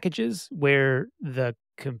packages where the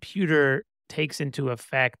computer takes into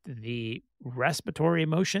effect the respiratory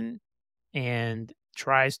motion and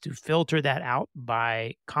tries to filter that out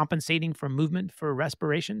by compensating for movement for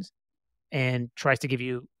respirations. and tries to give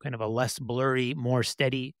you kind of a less blurry, more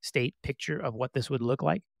steady state picture of what this would look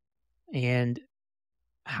like. And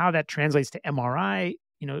how that translates to MRI,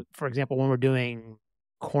 for example, when we're doing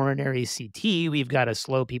coronary CT, we've got to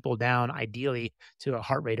slow people down ideally to a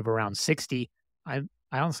heart rate of around 60. I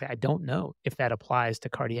honestly, I don't know if that applies to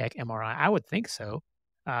cardiac MRI. I would think so,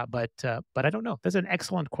 but I don't know. That's an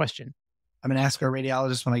excellent question. I'm going to ask our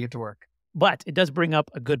radiologist when I get to work. But it does bring up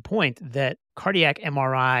a good point that cardiac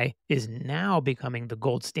MRI is now becoming the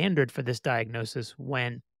gold standard for this diagnosis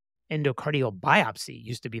when endocardial biopsy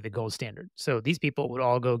used to be the gold standard. So these people would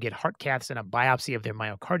all go get heart caths and a biopsy of their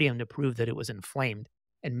myocardium to prove that it was inflamed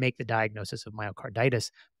and make the diagnosis of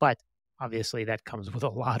myocarditis. But obviously, that comes with a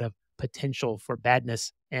lot of potential for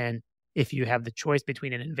badness. And if you have the choice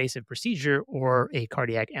between an invasive procedure or a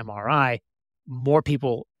cardiac MRI, more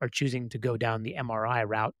people are choosing to go down the MRI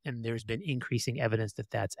route, and there's been increasing evidence that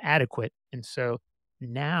that's adequate. And so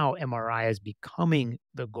now MRI is becoming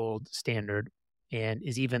the gold standard and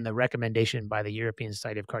is even the recommendation by the European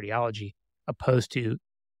Society of Cardiology opposed to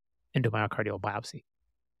endomyocardial biopsy.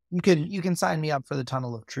 You can sign me up for the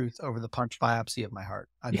tunnel of truth over the punch biopsy of my heart.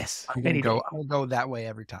 Yes, I'm going to go. I'll go that way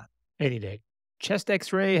every time. Any day. Chest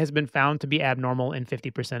X-ray has been found to be abnormal in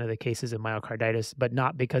 50% of the cases of myocarditis, but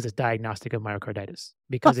not because it's diagnostic of myocarditis,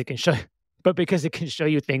 because it can show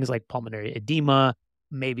you things like pulmonary edema,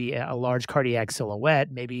 maybe a large cardiac silhouette,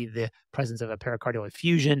 maybe the presence of a pericardial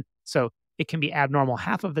effusion. So it can be abnormal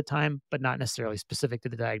half of the time, but not necessarily specific to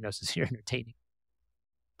the diagnosis you're entertaining.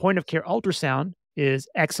 Point of care ultrasound is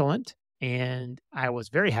excellent. And I was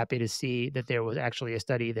very happy to see that there was actually a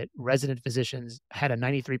study that resident physicians had a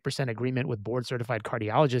 93% agreement with board certified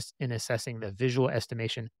cardiologists in assessing the visual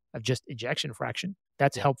estimation of just ejection fraction.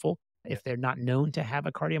 That's helpful if they're not known to have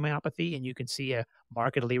a cardiomyopathy and you can see a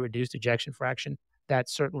markedly reduced ejection fraction. That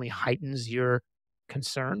certainly heightens your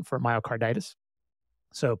concern for myocarditis.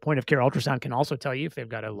 So point of care ultrasound can also tell you if they've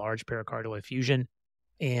got a large pericardial effusion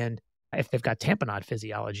and if they've got tamponade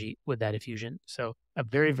physiology with that effusion. So a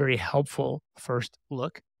very, very helpful first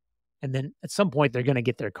look. And then at some point, they're going to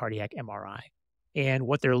get their cardiac MRI. And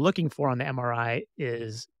what they're looking for on the MRI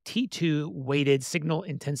is T2 weighted signal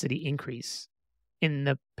intensity increase in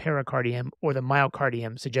the pericardium or the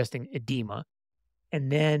myocardium, suggesting edema,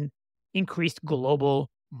 and then increased global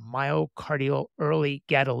myocardial early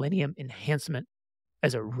gadolinium enhancement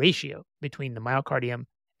as a ratio between the myocardium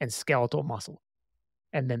and skeletal muscle.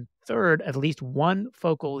 And then third, at least one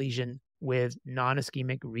focal lesion with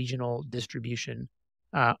non-ischemic regional distribution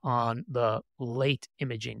on the late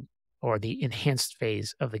imaging or the enhanced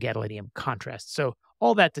phase of the gadolinium contrast. So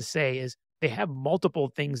all that to say is they have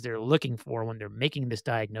multiple things they're looking for when they're making this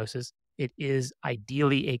diagnosis. It is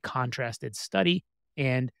ideally a contrasted study,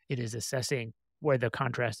 and it is assessing where the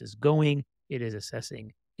contrast is going. It is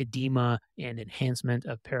assessing edema and enhancement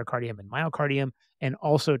of pericardium and myocardium, and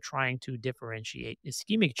also trying to differentiate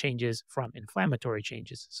ischemic changes from inflammatory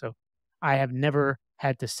changes. So I have never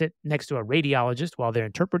had to sit next to a radiologist while they're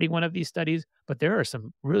interpreting one of these studies, but there are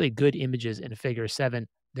some really good images in Figure 7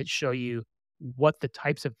 that show you what the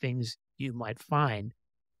types of things you might find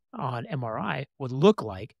on MRI would look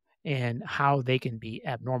like and how they can be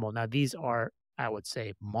abnormal. Now, these are, I would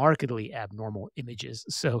say, markedly abnormal images.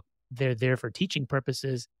 So they're there for teaching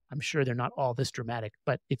purposes. I'm sure they're not all this dramatic,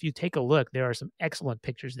 but if you take a look, there are some excellent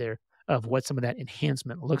pictures there of what some of that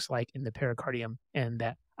enhancement looks like in the pericardium and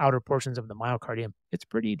that outer portions of the myocardium. It's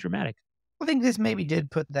pretty dramatic. I think this maybe did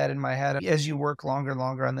put that in my head. As you work longer and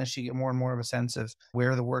longer on this, you get more and more of a sense of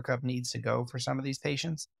where the workup needs to go for some of these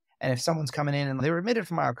patients. And if someone's coming in and they were admitted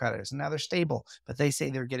for myocarditis and now they're stable, but they say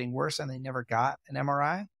they're getting worse and they never got an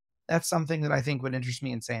MRI, that's something that I think would interest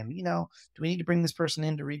me in saying, do we need to bring this person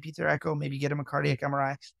in to repeat their echo, maybe get them a cardiac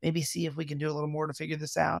MRI, maybe see if we can do a little more to figure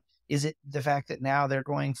this out? Is it the fact that now they're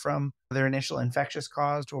going from their initial infectious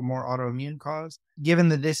cause to a more autoimmune cause? Given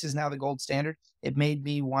that this is now the gold standard, it made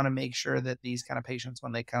me want to make sure that these kind of patients,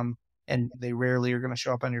 when they come, and they rarely are going to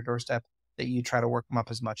show up on your doorstep, that you try to work them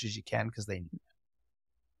up as much as you can because they need it.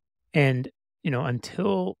 And,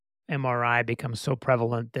 until MRI becomes so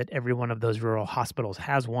prevalent that every one of those rural hospitals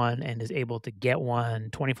has one and is able to get one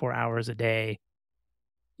 24 hours a day,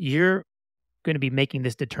 you're going to be making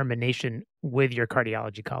this determination with your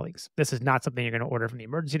cardiology colleagues. This is not something you're going to order from the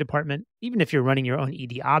emergency department. Even if you're running your own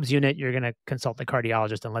ED obs unit, you're going to consult the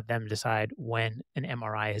cardiologist and let them decide when an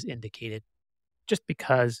MRI is indicated. Just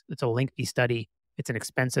because it's a lengthy study, it's an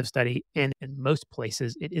expensive study, and in most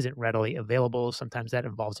places, it isn't readily available. Sometimes that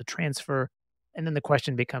involves a transfer. And then the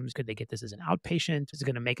question becomes, could they get this as an outpatient? Is it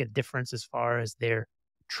going to make a difference as far as their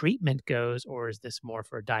treatment goes, or is this more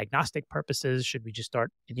for diagnostic purposes? Should we just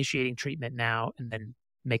start initiating treatment now and then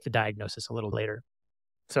make the diagnosis a little later.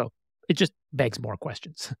 So it just begs more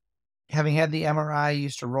questions. Having had the MRI, I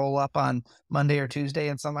used to roll up on Monday or Tuesday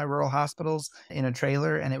in some of my rural hospitals in a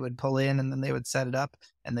trailer, and it would pull in, and then they would set it up,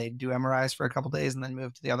 and they'd do MRIs for a couple days and then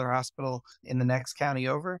move to the other hospital in the next county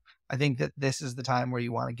over. I think that this is the time where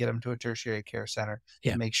you want to get them to a tertiary care center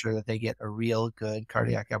Yeah. to make sure that they get a real good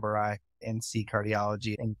cardiac MRI and see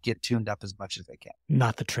cardiology and get tuned up as much as they can.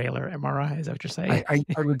 Not the trailer MRI, is that what you're saying? I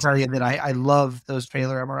would tell you that I love those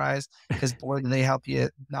trailer MRIs because, boy, do they help you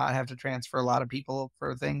not have to transfer a lot of people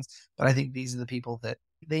for things. But I think these are the people that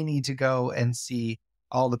they need to go and see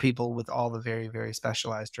all the people with all the very, very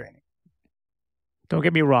specialized training. Don't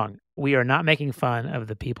get me wrong. We are not making fun of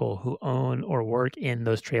the people who own or work in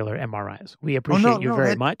those trailer MRIs. We Oh, no, appreciate you no,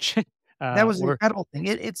 very much. that was an We're incredible thing.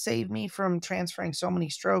 It saved me from transferring so many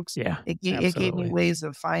strokes. Yeah, It gave me absolutely. ways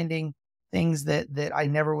of finding things that I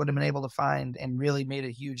never would have been able to find and really made a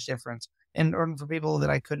huge difference. And or for people that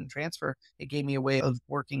I couldn't transfer, it gave me a way of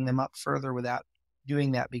working them up further without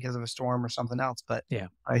doing that because of a storm or something else. But Yeah.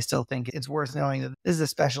 I still think it's worth knowing that this is a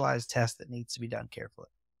specialized test that needs to be done carefully.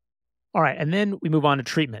 All right, and then we move on to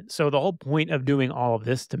treatment. So the whole point of doing all of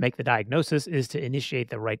this to make the diagnosis is to initiate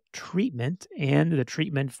the right treatment, and the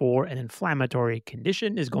treatment for an inflammatory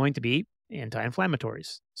condition is going to be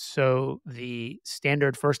anti-inflammatories. So the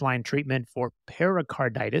standard first-line treatment for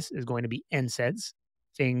pericarditis is going to be NSAIDs,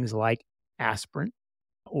 things like aspirin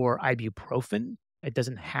or ibuprofen. It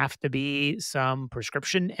doesn't have to be some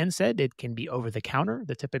prescription NSAID. It can be over the counter.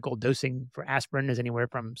 The typical dosing for aspirin is anywhere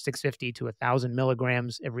from 650 to 1,000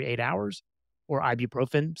 milligrams every 8 hours, or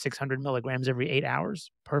ibuprofen, 600 milligrams every 8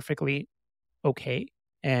 hours. Perfectly okay,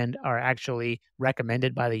 and are actually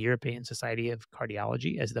recommended by the European Society of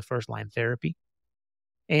Cardiology as the first line therapy.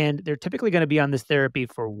 And they're typically going to be on this therapy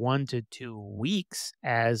for 1 to 2 weeks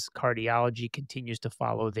as cardiology continues to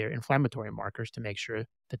follow their inflammatory markers to make sure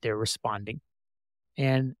that they're responding.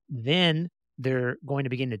 And then they're going to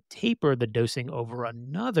begin to taper the dosing over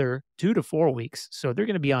another 2 to 4 weeks. So they're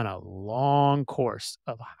going to be on a long course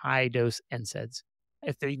of high dose NSAIDs.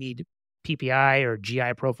 If they need PPI or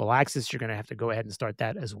GI prophylaxis, you're going to have to go ahead and start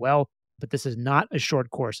that as well. But this is not a short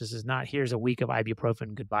course. This is not, here's a week of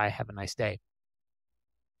ibuprofen, goodbye, have a nice day.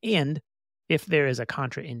 And if there is a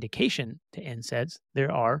contraindication to NSAIDs,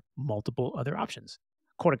 there are multiple other options,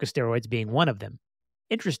 corticosteroids being one of them.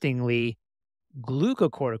 Interestingly,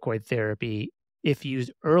 glucocorticoid therapy, if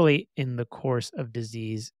used early in the course of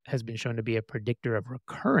disease, has been shown to be a predictor of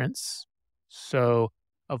recurrence. So,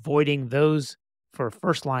 avoiding those for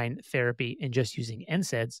first line therapy and just using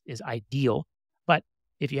NSAIDs is ideal. But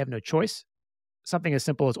if you have no choice, something as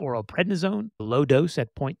simple as oral prednisone, low dose at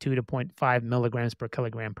zero point 0.2 to zero point 0.5 milligrams per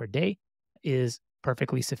kilogram per day, is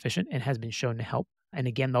perfectly sufficient and has been shown to help. And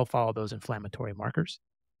again, they'll follow those inflammatory markers.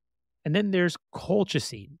 And then there's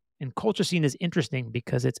colchicine. And colchicine is interesting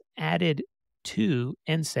because it's added to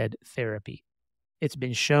NSAID therapy. It's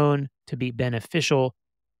been shown to be beneficial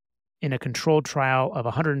in a controlled trial of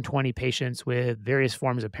 120 patients with various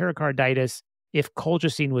forms of pericarditis. If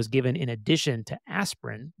colchicine was given in addition to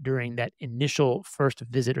aspirin during that initial first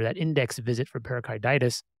visit or that index visit for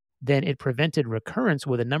pericarditis, then it prevented recurrence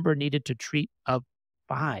with a number needed to treat of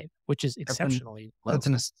 5, which is That's an exceptionally low. that's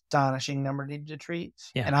an astonishing number needed to treat,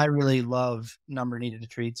 Yeah. and I really love number needed to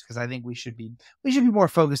treats because I think we should be more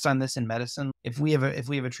focused on this in medicine. If we have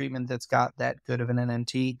a treatment that's got that good of an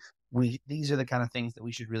NNT, these are the kind of things that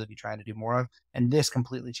we should really be trying to do more of, and this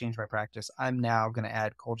completely changed my practice. I'm now gonna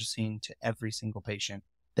add colchicine to every single patient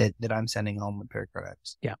that I'm sending home with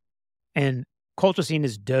pericarditis. Yeah. And colchicine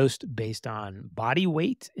is dosed based on body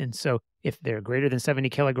weight. And so if they're greater than 70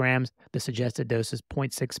 kilograms, the suggested dose is zero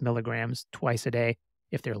point 0.6 milligrams twice a day.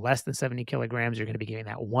 If they're less than 70 kilograms, you're going to be giving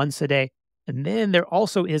that once a day. And then there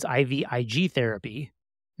also is IVIG therapy.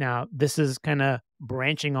 Now, this is kind of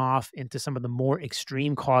branching off into some of the more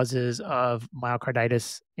extreme causes of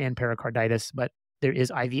myocarditis and pericarditis, but there is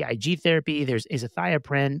IVIG therapy, there's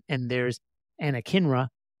azathioprine, and there's anakinra,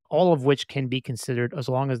 all of which can be considered as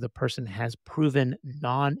long as the person has proven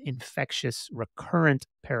non-infectious recurrent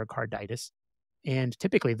pericarditis. And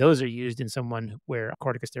typically those are used in someone where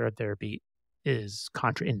corticosteroid therapy is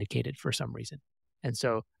contraindicated for some reason. And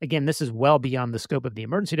so, again, this is well beyond the scope of the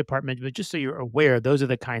emergency department, but just so you're aware, those are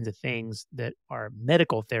the kinds of things that are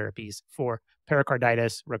medical therapies for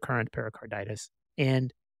pericarditis, recurrent pericarditis.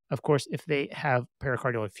 And of course, if they have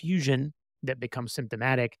pericardial effusion that becomes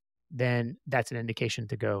symptomatic, then that's an indication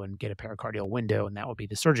to go and get a pericardial window, and that will be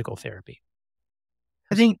the surgical therapy.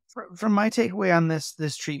 I think from my takeaway on this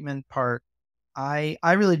treatment part, I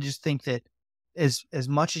really just think that as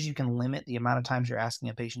much as you can limit the amount of times you're asking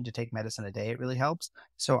a patient to take medicine a day, it really helps.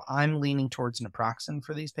 So I'm leaning towards naproxen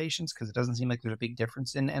for these patients because it doesn't seem like there's a big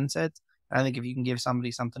difference in NSAIDs. I think if you can give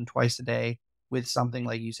somebody something twice a day with something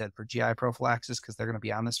like you said for GI prophylaxis, because they're going to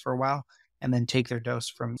be on this for a while, and then take their dose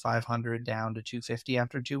from 500 down to 250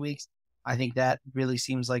 after 2 weeks, I think that really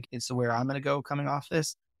seems like it's where I'm going to go coming off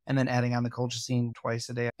this. And then adding on the colchicine twice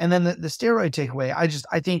a day. And then the steroid takeaway,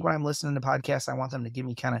 I think when I'm listening to podcasts, I want them to give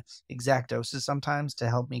me kind of exact doses sometimes to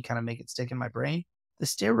help me kind of make it stick in my brain. The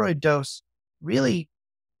steroid dose really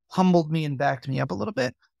humbled me and backed me up a little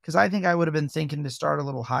bit because I think I would have been thinking to start a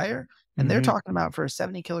little higher. And they're talking about for a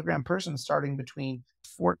 70 kilogram person starting between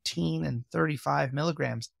 14 and 35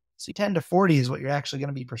 milligrams. So 10 to 40 is what you're actually going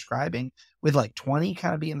to be prescribing, with like 20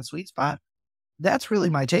 kind of being the sweet spot. That's really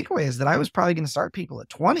my takeaway, is that I was probably going to start people at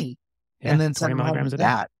 20 and then send them home with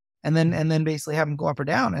that. And then basically have them go up or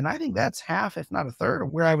down. And I think that's half, if not a third,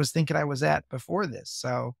 of where I was thinking I was at before this.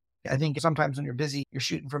 So I think sometimes when you're busy, you're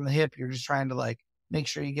shooting from the hip, you're just trying to like make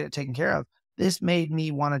sure you get it taken care of. This made me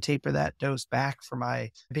want to taper that dose back for my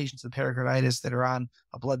patients with pericarditis that are on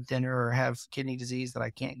a blood thinner or have kidney disease that I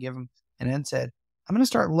can't give them an NSAID. I'm going to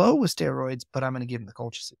start low with steroids, but I'm going to give them the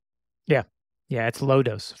colchicine. Yeah. Yeah, it's low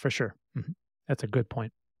dose for sure. That's a good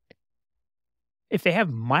point. If they have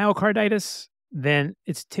myocarditis, then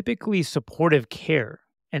it's typically supportive care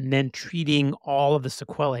and then treating all of the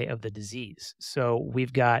sequelae of the disease. So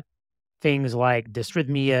we've got things like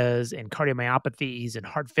dysrhythmias and cardiomyopathies and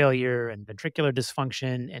heart failure and ventricular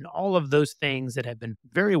dysfunction and all of those things that have been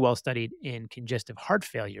very well studied in congestive heart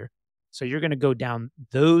failure. So you're going to go down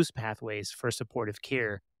those pathways for supportive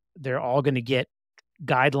care. They're all going to get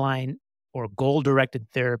guideline or goal-directed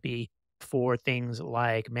therapy for things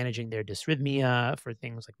like managing their dysrhythmia, for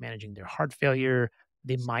things like managing their heart failure.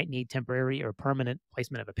 They might need temporary or permanent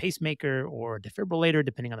placement of a pacemaker or a defibrillator,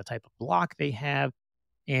 depending on the type of block they have.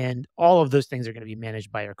 And all of those things are going to be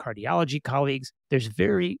managed by our cardiology colleagues. There's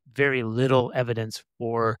very, very little evidence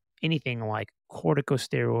for anything like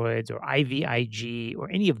corticosteroids or IVIG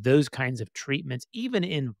or any of those kinds of treatments, even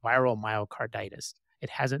in viral myocarditis.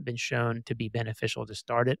 It hasn't been shown to be beneficial to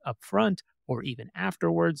start it up front or even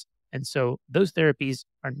afterwards. And so those therapies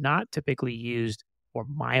are not typically used for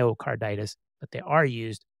myocarditis, but they are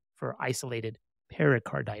used for isolated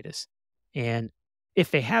pericarditis. And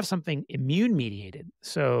if they have something immune mediated,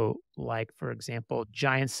 so like, for example,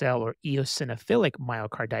 giant cell or eosinophilic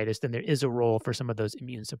myocarditis, then there is a role for some of those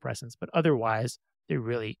immune suppressants. But otherwise,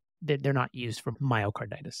 they're not used for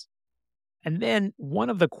myocarditis. And then one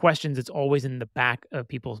of the questions that's always in the back of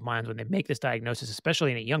people's minds when they make this diagnosis, especially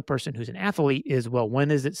in a young person who's an athlete, is, well, when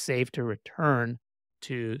is it safe to return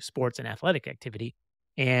to sports and athletic activity?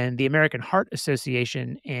 And the American Heart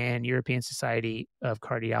Association and European Society of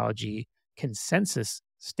Cardiology consensus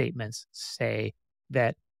statements say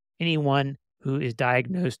that anyone who is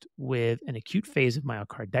diagnosed with an acute phase of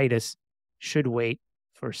myocarditis should wait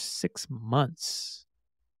for 6 months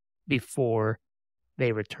before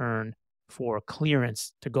they return for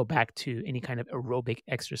clearance to go back to any kind of aerobic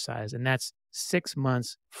exercise. And that's 6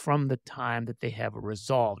 months from the time that they have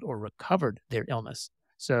resolved or recovered their illness.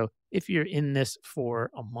 So if you're in this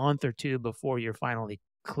for a month or two before you're finally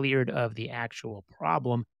cleared of the actual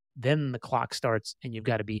problem, then the clock starts and you've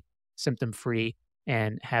got to be symptom free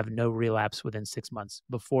and have no relapse within 6 months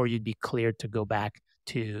before you'd be cleared to go back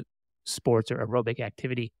to sports or aerobic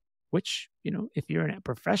activity, which, if you're a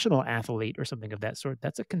professional athlete or something of that sort,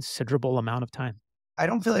 that's a considerable amount of time. I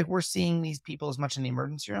don't feel like we're seeing these people as much in the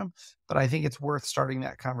emergency room, but I think it's worth starting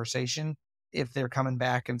that conversation if they're coming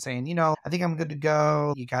back and saying, I think I'm good to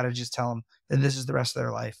go. You got to just tell them that this is the rest of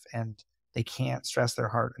their life and they can't stress their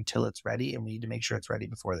heart until it's ready. And we need to make sure it's ready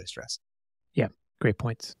before they stress. Yeah, great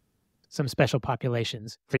points. Some special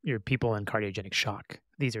populations for your people in cardiogenic shock.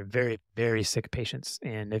 These are very, very sick patients.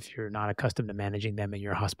 And if you're not accustomed to managing them in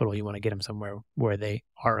your hospital, you want to get them somewhere where they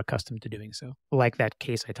are accustomed to doing so. Like that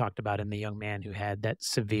case I talked about in the young man who had that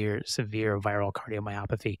severe, severe viral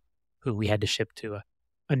cardiomyopathy, who we had to ship to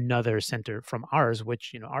another center from ours,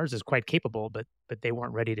 which, ours is quite capable, but they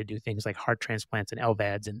weren't ready to do things like heart transplants and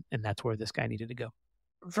LVADs. And that's where this guy needed to go.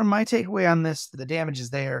 From my takeaway on this, the damage is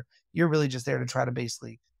there. You're really just there to try to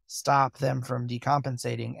basically stop them from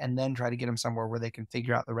decompensating and then try to get them somewhere where they can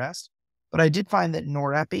figure out the rest. But I did find that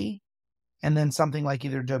norepi and then something like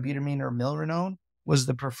either dobutamine or milrinone was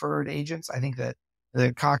the preferred agents. I think that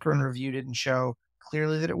the Cochrane review didn't show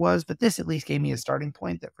clearly that it was, but this at least gave me a starting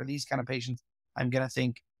point that for these kind of patients, I'm going to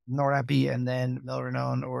think norepi and then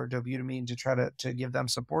milrinone or dobutamine to try to give them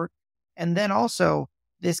support. And then also,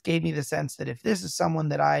 this gave me the sense that if this is someone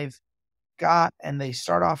that I've got and they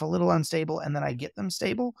start off a little unstable and then I get them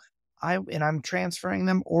stable, I'm transferring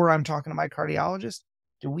them or I'm talking to my cardiologist,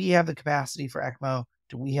 do we have the capacity for ECMO?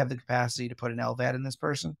 Do we have the capacity to put an LVAD in this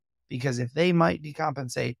person? Because if they might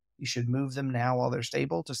decompensate, you should move them now while they're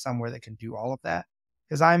stable to somewhere that can do all of that.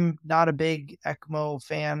 Because I'm not a big ECMO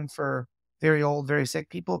fan for very old, very sick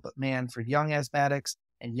people, but man, for young asthmatics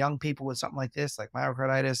and young people with something like this, like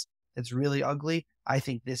myocarditis, that's really ugly, I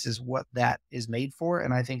think this is what that is made for.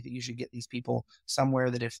 And I think that you should get these people somewhere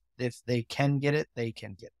that if they can get it, they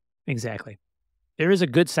can get it. Exactly. There is a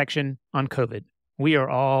good section on COVID. We are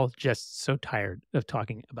all just so tired of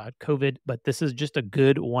talking about COVID, but this is just a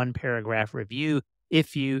good one paragraph review.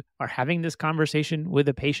 If you are having this conversation with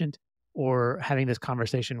a patient or having this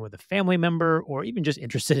conversation with a family member or even just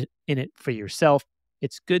interested in it for yourself,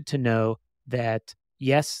 it's good to know that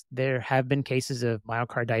yes, there have been cases of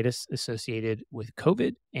myocarditis associated with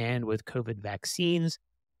COVID and with COVID vaccines.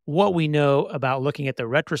 What we know about looking at the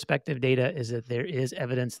retrospective data is that there is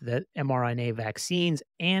evidence that mRNA vaccines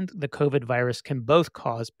and the COVID virus can both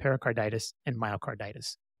cause pericarditis and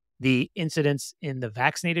myocarditis. The incidence in the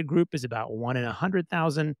vaccinated group is about 1 in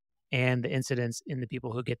 100,000, and the incidence in the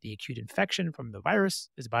people who get the acute infection from the virus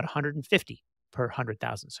is about 150 per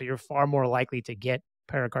 100,000. So you're far more likely to get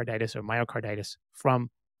pericarditis or myocarditis from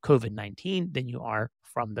COVID-19 than you are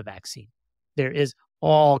from the vaccine. There is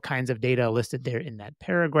all kinds of data listed there in that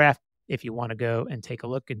paragraph. If you want to go and take a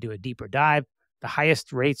look and do a deeper dive, the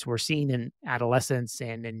highest rates were seen in adolescents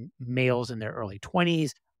and in males in their early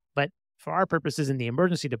 20s. But for our purposes in the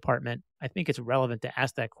emergency department, I think it's relevant to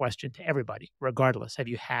ask that question to everybody, regardless. Have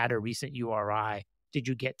you had a recent URI? Did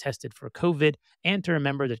you get tested for COVID? And to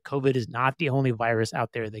remember that COVID is not the only virus out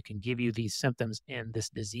there that can give you these symptoms in this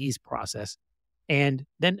disease process. And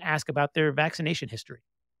then ask about their vaccination history.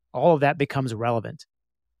 All of that becomes relevant.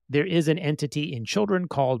 There is an entity in children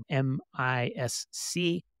called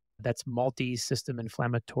MISC, that's multi-system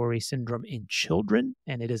inflammatory syndrome in children,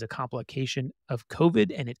 and it is a complication of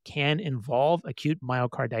COVID, and it can involve acute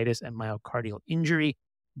myocarditis and myocardial injury.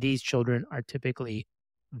 These children are typically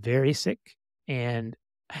very sick and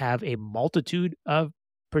have a multitude of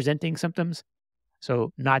presenting symptoms.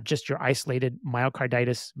 So not just your isolated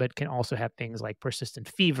myocarditis, but can also have things like persistent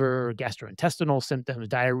fever, gastrointestinal symptoms,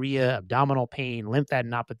 diarrhea, abdominal pain,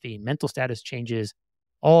 lymphadenopathy, mental status changes,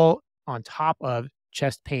 all on top of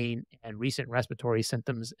chest pain and recent respiratory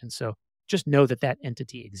symptoms. And so just know that that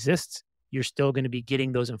entity exists. You're still going to be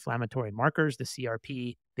getting those inflammatory markers, the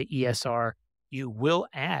CRP, the ESR. You will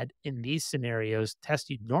add in these scenarios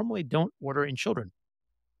tests you normally don't order in children,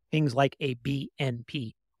 things like a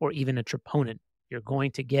BNP or even a troponin. You're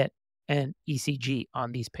going to get an ECG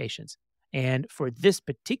on these patients. And for this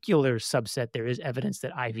particular subset, there is evidence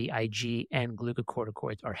that IVIG and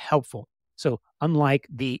glucocorticoids are helpful. So unlike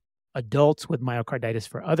the adults with myocarditis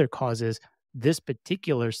for other causes, this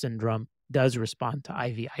particular syndrome does respond to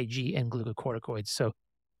IVIG and glucocorticoids. So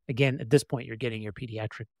again, at this point, you're getting your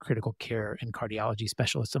pediatric critical care and cardiology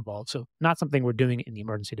specialists involved. So not something we're doing in the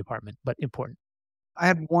emergency department, but important. I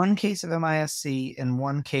had one case of MISC and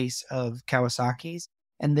one case of Kawasaki's,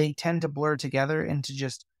 and they tend to blur together into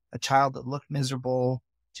just a child that looked miserable,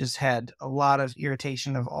 just had a lot of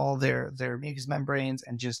irritation of all their mucous membranes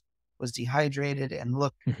and just was dehydrated and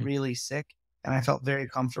looked Mhm. really sick. And I felt very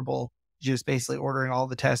comfortable just basically ordering all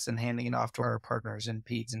the tests and handing it off to our partners in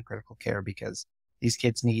peds and critical care because these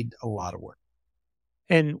kids need a lot of work.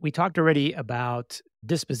 And we talked already about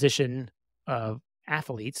disposition of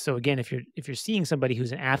athletes. So again, if you're seeing somebody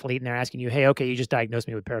who's an athlete and they're asking you, "Hey, okay, you just diagnosed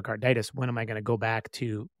me with pericarditis. When am I going to go back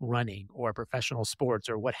to running or professional sports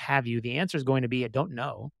or what have you?" The answer is going to be, "I don't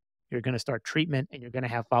know." You're going to start treatment and you're going to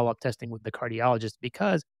have follow-up testing with the cardiologist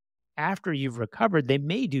because after you've recovered, they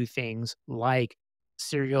may do things like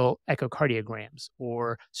serial echocardiograms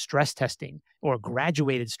or stress testing or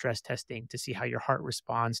graduated stress testing to see how your heart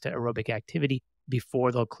responds to aerobic activity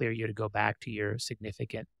before they'll clear you to go back to your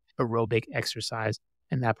significant aerobic exercise.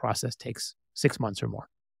 And that process takes 6 months or more.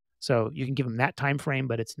 So you can give them that time frame,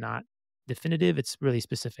 but it's not definitive. It's really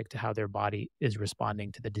specific to how their body is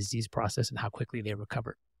responding to the disease process and how quickly they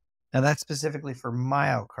recover. Now, that's specifically for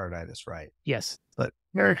myocarditis, right? Yes. But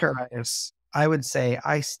pericarditis, I would say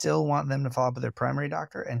I still want them to follow up with their primary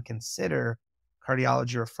doctor and consider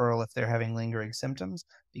cardiology referral if they're having lingering symptoms.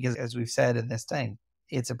 Because as we've said in this thing,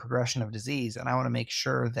 it's a progression of disease. And I want to make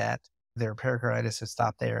sure that their pericarditis has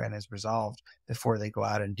stopped there and is resolved before they go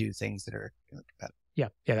out and do things that are competitive. Yeah.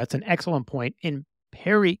 Yeah. That's an excellent point. In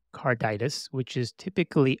pericarditis, which is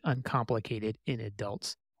typically uncomplicated in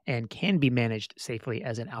adults and can be managed safely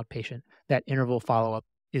as an outpatient, that interval follow up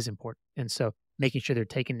is important. And so making sure they're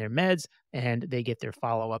taking their meds and they get their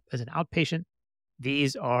follow up as an outpatient.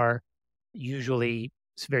 These are usually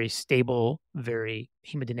very stable, very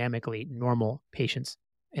hemodynamically normal patients.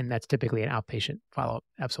 And that's typically an outpatient follow-up.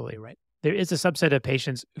 Absolutely right. There is a subset of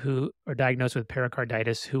patients who are diagnosed with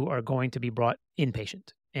pericarditis who are going to be brought inpatient.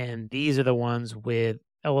 And these are the ones with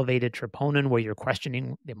elevated troponin where you're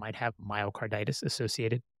questioning they might have myocarditis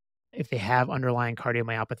associated. If they have underlying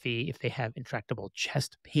cardiomyopathy, if they have intractable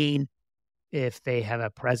chest pain, if they have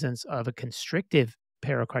a presence of a constrictive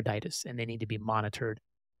pericarditis and they need to be monitored,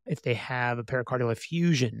 if they have a pericardial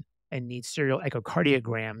effusion and need serial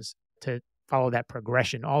echocardiograms to follow that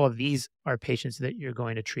progression. All of these are patients that you're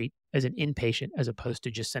going to treat as an inpatient as opposed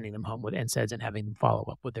to just sending them home with NSAIDs and having them follow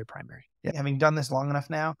up with their primary. Yeah, having done this long enough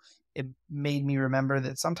now, it made me remember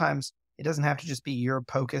that sometimes it doesn't have to just be your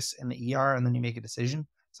POCUS in the ER and then you make a decision.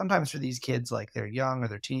 Sometimes for these kids, like they're young or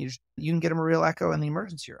they're teenagers, you can get them a real echo in the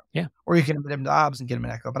emergency room. Yeah. Or you can admit them to OBS and get them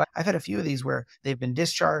an echo. But I've had a few of these where they've been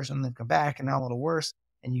discharged and they've come back and now a little worse.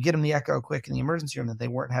 And you get them the echo quick in the emergency room that they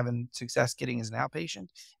weren't having success getting as an outpatient.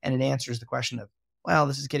 And it answers the question of, well,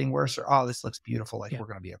 this is getting worse, or, oh, this looks beautiful. Like we're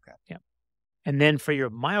going to be okay. Yeah. And then for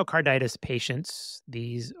your myocarditis patients,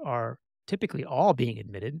 these are typically all being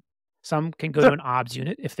admitted. Some can go to an OBS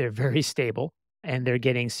unit if they're very stable and they're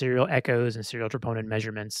getting serial echoes and serial troponin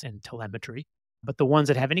measurements and telemetry. But the ones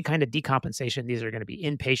that have any kind of decompensation, these are going to be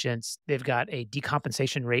inpatients. They've got a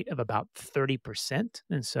decompensation rate of about 30%.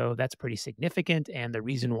 And so that's pretty significant. And the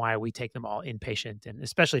reason why we take them all inpatient, and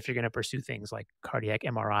especially if you're going to pursue things like cardiac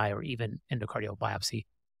MRI or even endocardial biopsy,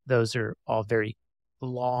 those are all very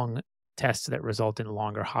long tests that result in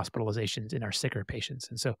longer hospitalizations in our sicker patients.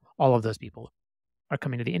 And so all of those people are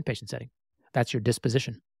coming to the inpatient setting. That's your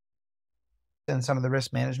disposition. And some of the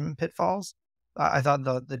risk management pitfalls. I thought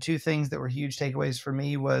the two things that were huge takeaways for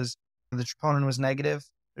me was the troponin was negative.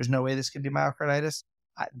 There's no way this could be myocarditis.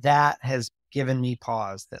 That has given me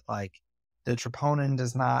pause that like the troponin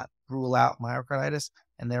does not rule out myocarditis.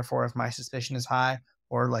 And therefore, if my suspicion is high,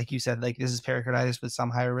 or like you said, like this is pericarditis with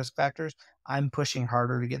some higher risk factors, I'm pushing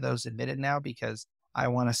harder to get those admitted now because I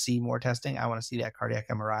want to see more testing. I want to see that cardiac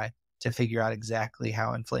MRI to figure out exactly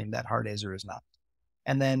how inflamed that heart is or is not.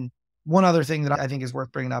 And then one other thing that I think is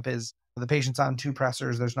worth bringing up is the patient's on 2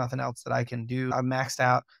 pressors. There's nothing else that I can do. I'm maxed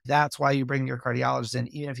out. That's why you bring your cardiologist in.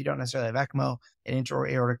 Even if you don't necessarily have ECMO, an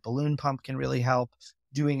intra-aortic balloon pump can really help.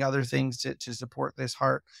 Doing other things to support this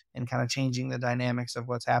heart and kind of changing the dynamics of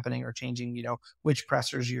what's happening or changing, which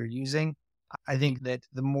pressors you're using. I think that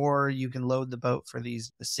the more you can load the boat for the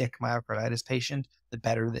sick myocarditis patient, the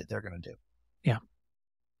better that they're going to do. Yeah.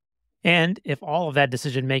 And if all of that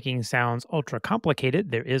decision-making sounds ultra complicated,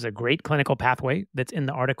 there is a great clinical pathway that's in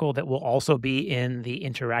the article that will also be in the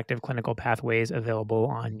interactive clinical pathways available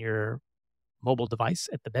on your mobile device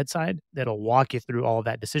at the bedside that'll walk you through all of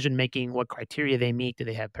that decision-making, what criteria they meet. Do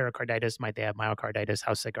they have pericarditis? Might they have myocarditis?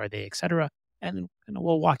 How sick are they, et cetera? And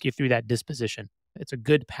we'll walk you through that disposition. It's a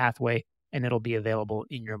good pathway, and it'll be available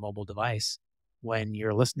in your mobile device when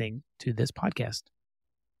you're listening to this podcast.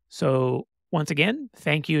 So once again,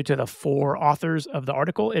 thank you to the 4 authors of the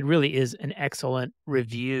article. It really is an excellent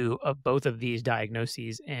review of both of these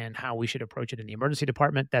diagnoses and how we should approach it in the emergency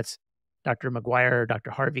department. That's Dr. McGuire,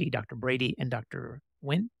 Dr. Harvey, Dr. Brady, and Dr.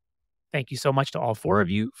 Nguyen. Thank you so much to all 4 of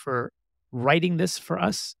you for writing this for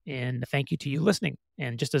us. And thank you to you listening.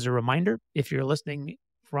 And just as a reminder, if you're listening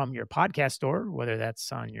from your podcast store, whether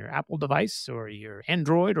that's on your Apple device or your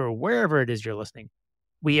Android or wherever it is you're listening,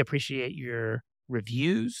 we appreciate your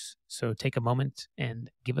reviews. So take a moment and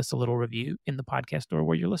give us a little review in the podcast store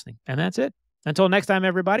where you're listening. And that's it. Until next time,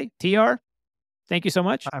 everybody. TR, thank you so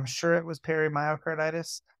much. I'm sure it was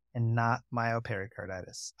perimyocarditis and not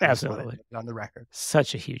myopericarditis. Absolutely. On the record.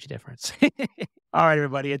 Such a huge difference. All right,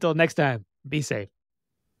 everybody. Until next time, be safe.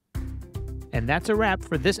 And that's a wrap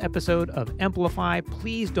for this episode of Amplify.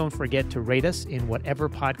 Please don't forget to rate us in whatever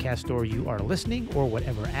podcast store you are listening or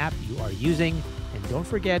whatever app you are using. And don't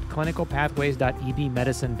forget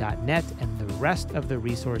clinicalpathways.ebmedicine.net and the rest of the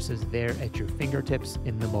resources there at your fingertips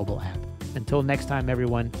in the mobile app. Until next time,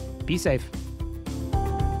 everyone, be safe.